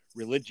pagan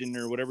religion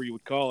or whatever you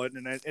would call it,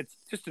 and it's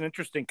just an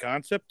interesting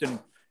concept. And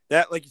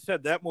that, like you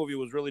said, that movie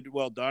was really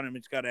well done. I mean,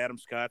 it's got Adam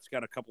Scott, it's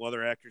got a couple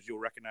other actors you'll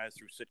recognize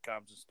through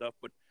sitcoms and stuff,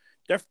 but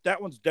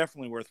that one's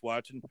definitely worth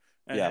watching.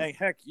 And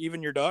heck,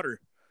 even your daughter,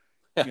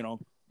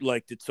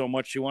 liked it so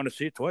much she wanted to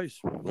see it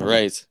twice.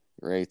 Right.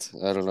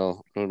 I don't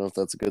know if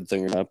that's a good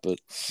thing or not, but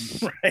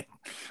right.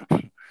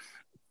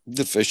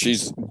 the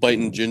fishies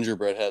biting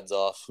gingerbread heads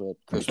off at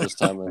Christmas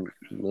time,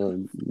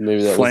 and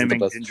maybe that wasn't the Flaming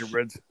best.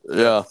 gingerbreads.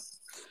 Yeah.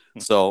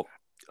 So,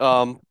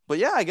 but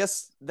yeah, I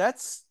guess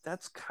that's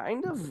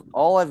kind of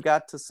all I've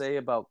got to say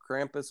about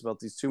Krampus, about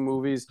these two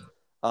movies.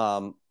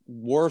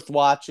 Worth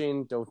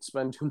watching. Don't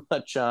spend too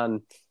much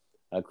on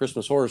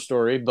Christmas Horror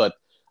Story, but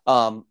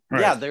yeah,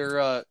 Right.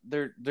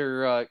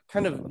 they're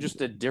kind of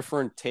just a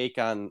different take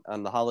on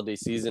the holiday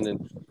season,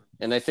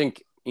 and I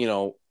think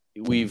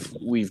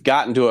we've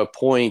gotten to a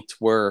point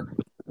where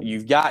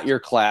you've got your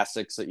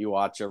classics that you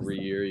watch every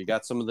year. You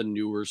got some of the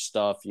newer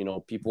stuff.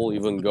 People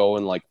even go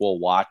and like will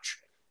watch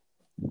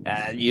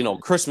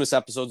Christmas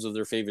episodes of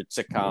their favorite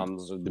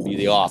sitcoms, or to be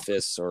The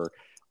Office or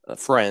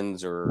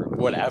Friends or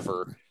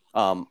whatever.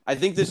 I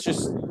think this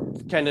just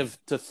kind of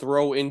to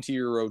throw into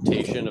your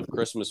rotation of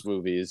Christmas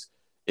movies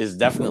is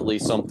definitely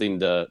something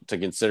to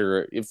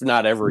consider, if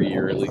not every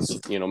year, at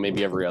least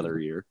maybe every other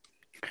year.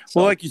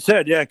 Well, So like you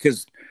said, yeah,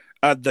 because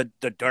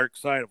the dark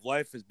side of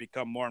life has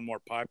become more and more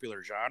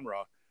popular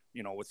genre.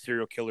 With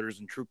serial killers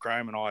and true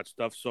crime and all that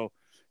stuff. So,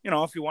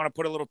 if you want to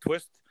put a little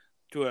twist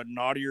to a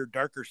naughtier,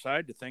 darker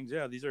side to things,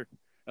 yeah, these are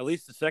at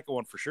least the second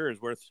one for sure is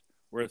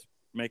worth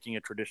making a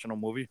traditional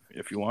movie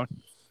if you want.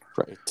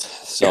 right.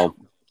 So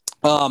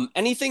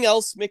anything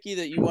else, Mickey,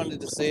 that you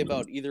wanted to say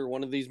about either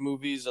one of these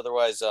movies?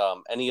 Otherwise,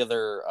 any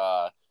other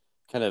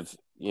kind of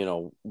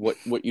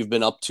what you've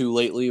been up to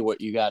lately, what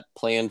you got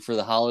planned for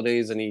the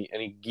holidays,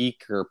 any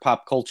geek or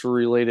pop culture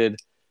related?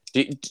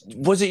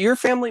 Was it your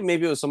family?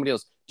 Maybe it was somebody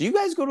else. Do you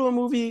guys go to a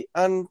movie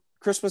on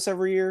Christmas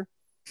every year?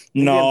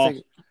 Maybe I'm No,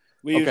 thinking.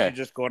 we usually Okay.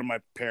 just go to my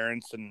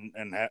parents and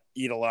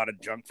eat a lot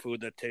of junk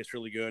food that tastes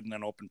really good, and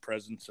then open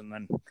presents, and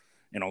then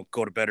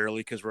go to bed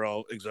early because we're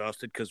all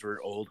exhausted because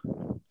we're old.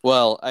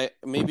 Well, I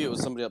maybe it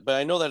was somebody else, but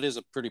I know that is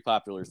a pretty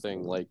popular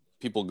thing. Like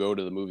people go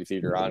to the movie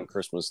theater on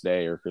Christmas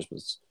Day or Oh,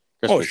 Christmas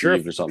sure, if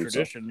Eve or it's a something. So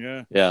tradition,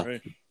 yeah, yeah.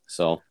 right.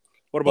 So,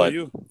 What about but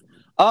you?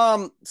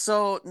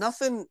 so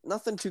nothing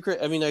too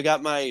crazy. I mean, I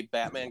got my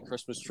Batman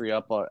Christmas tree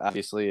up,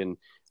 obviously, and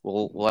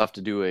we'll have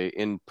to do a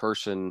in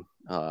person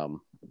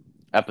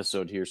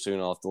episode here soon.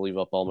 I'll have to leave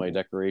up all my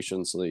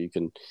decorations so that you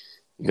can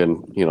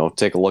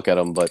take a look at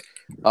them. But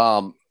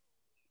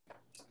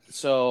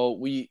so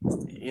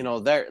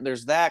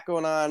there's that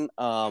going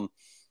on.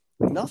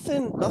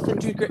 Nothing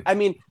too great. I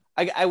mean,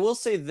 I will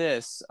say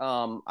this.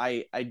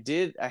 I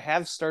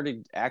have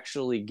started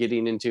actually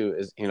getting into,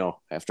 is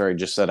after I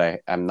just said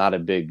I'm not a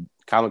big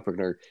comic book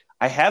nerd.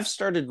 I have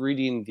started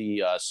reading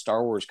the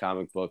Star Wars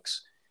comic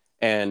books,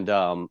 and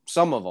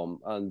some of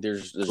them.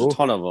 There's a Cool.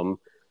 ton of them.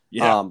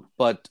 Yeah.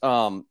 But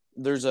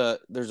there's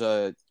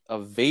a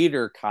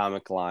Vader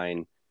comic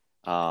line,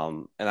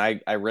 and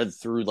I read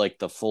through like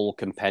the full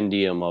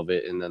compendium of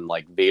it, and then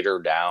like Vader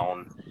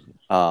Down,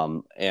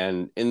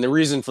 and the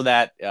reason for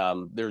that,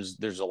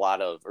 there's a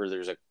lot of, or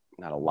there's a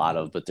not a lot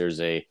of, but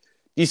there's a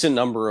decent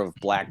number of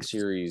Black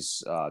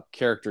Series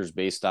characters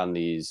based on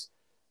these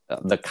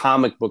the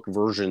comic book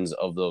versions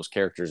of those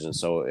characters, and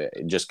so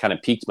it just kind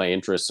of piqued my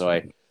interest. So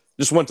I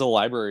just went to the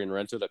library and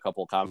rented a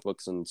couple of comic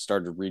books and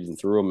started reading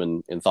through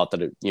them, and thought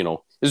that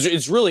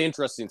it's really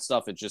interesting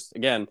stuff. It's just,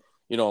 again,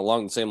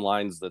 along the same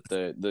lines that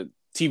the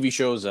TV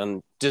shows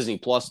on Disney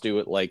Plus do,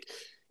 it like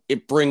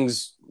it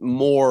brings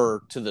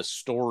more to the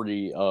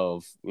story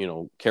of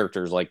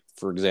characters. Like,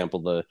 for example,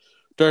 the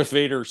Darth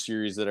Vader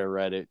series that I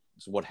read,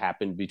 it's what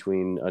happened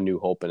between A New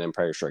Hope and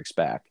Empire Strikes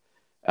Back.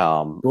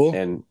 Cool.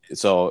 And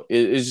so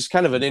it's just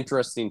kind of an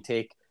interesting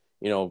take,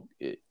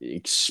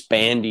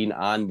 expanding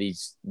on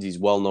these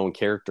well-known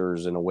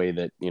characters in a way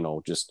that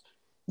just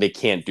they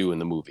can't do in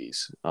the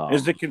movies.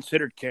 Is it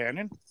considered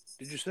canon?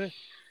 Did you say?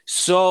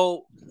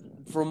 So,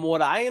 from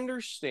what I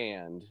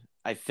understand,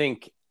 I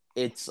think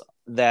it's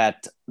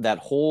that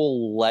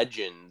whole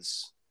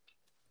Legends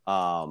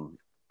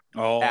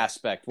Oh,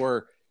 aspect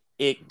where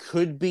it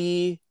could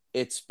be,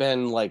 it's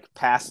been like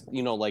past,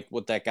 like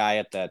with that guy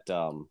at that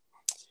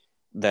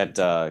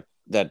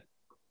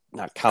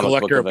not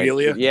comic book event.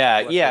 collectorabilia.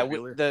 Yeah,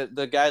 Collectorabilia.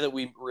 the guy that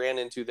we ran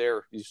into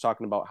there, he's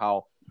talking about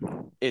how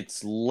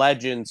it's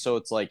legend, so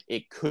it's like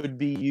it could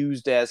be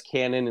used as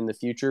canon in the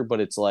future, but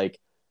it's like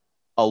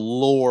a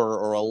lore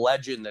or a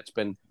legend that's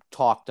been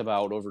talked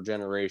about over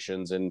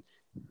generations, and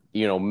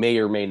may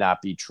or may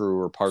not be true,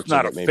 or It's parts of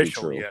not it may be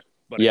official true. yet,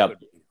 but it Yep. could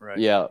be. Right.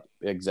 Yeah,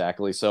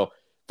 exactly. So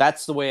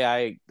that's the way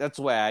I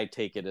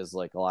take it, as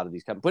like a lot of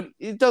these but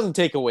it doesn't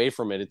take away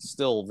from it. It's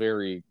still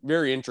very,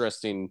 very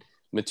interesting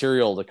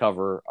material to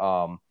cover.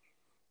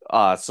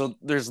 So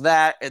there's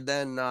that, and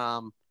then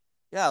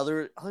yeah,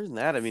 other than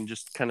that, I mean,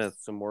 just kind of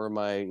some more of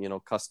my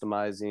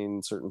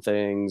customizing certain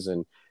things,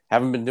 and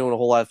haven't been doing a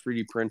whole lot of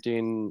 3D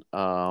printing.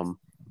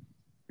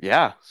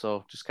 Yeah,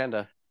 so just kind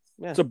of,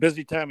 yeah. It's a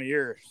busy time of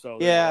year, so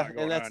there's a Yeah, lot and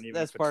going that's on, even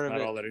that's if it's part of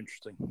not it. all that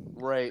interesting.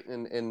 Right,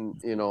 and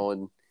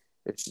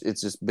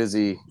it's just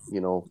busy,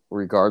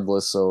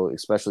 regardless. So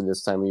especially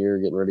this time of year,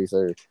 getting ready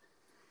for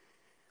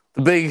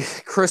the big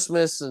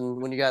Christmas,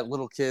 and when you got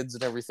little kids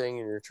and everything,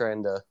 and you're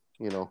trying to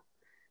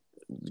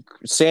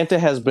Santa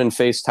has been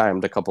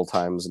FaceTimed a couple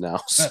times now,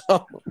 so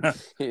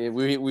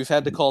we've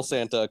had to call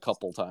Santa a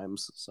couple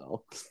times.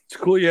 So it's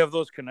cool you have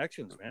those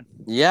connections, man.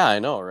 Yeah, I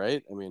know,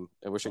 right? I mean,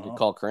 I wish I could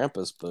call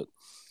Krampus, but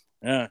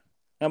yeah,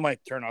 that might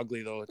turn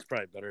ugly though. It's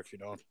probably better if you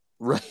don't.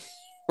 Right,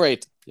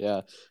 right,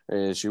 yeah.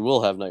 She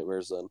will have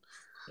nightmares then.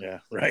 Yeah,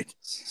 right.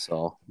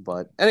 So,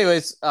 but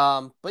anyways,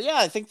 but yeah,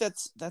 I think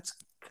that's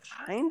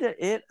kind of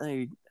it.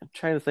 I'm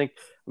trying to think.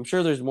 I'm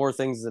sure there's more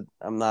things that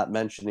I'm not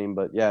mentioning,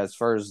 but yeah, as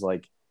far as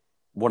like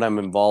what I'm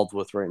involved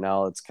with right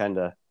now, it's kind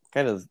of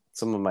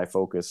some of my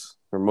focus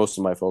or most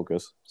of my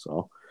focus.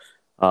 So,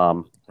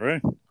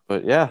 right.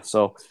 But yeah,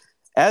 so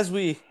as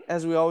we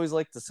always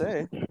like to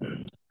say,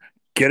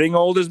 getting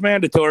old is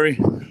mandatory,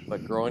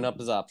 but growing up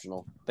is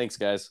optional. Thanks,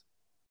 guys.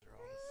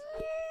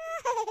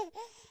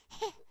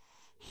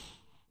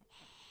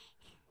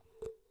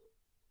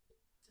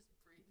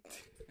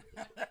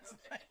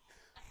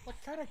 What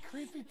kind of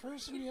creepy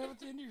person do you have at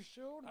the end of your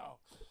show now?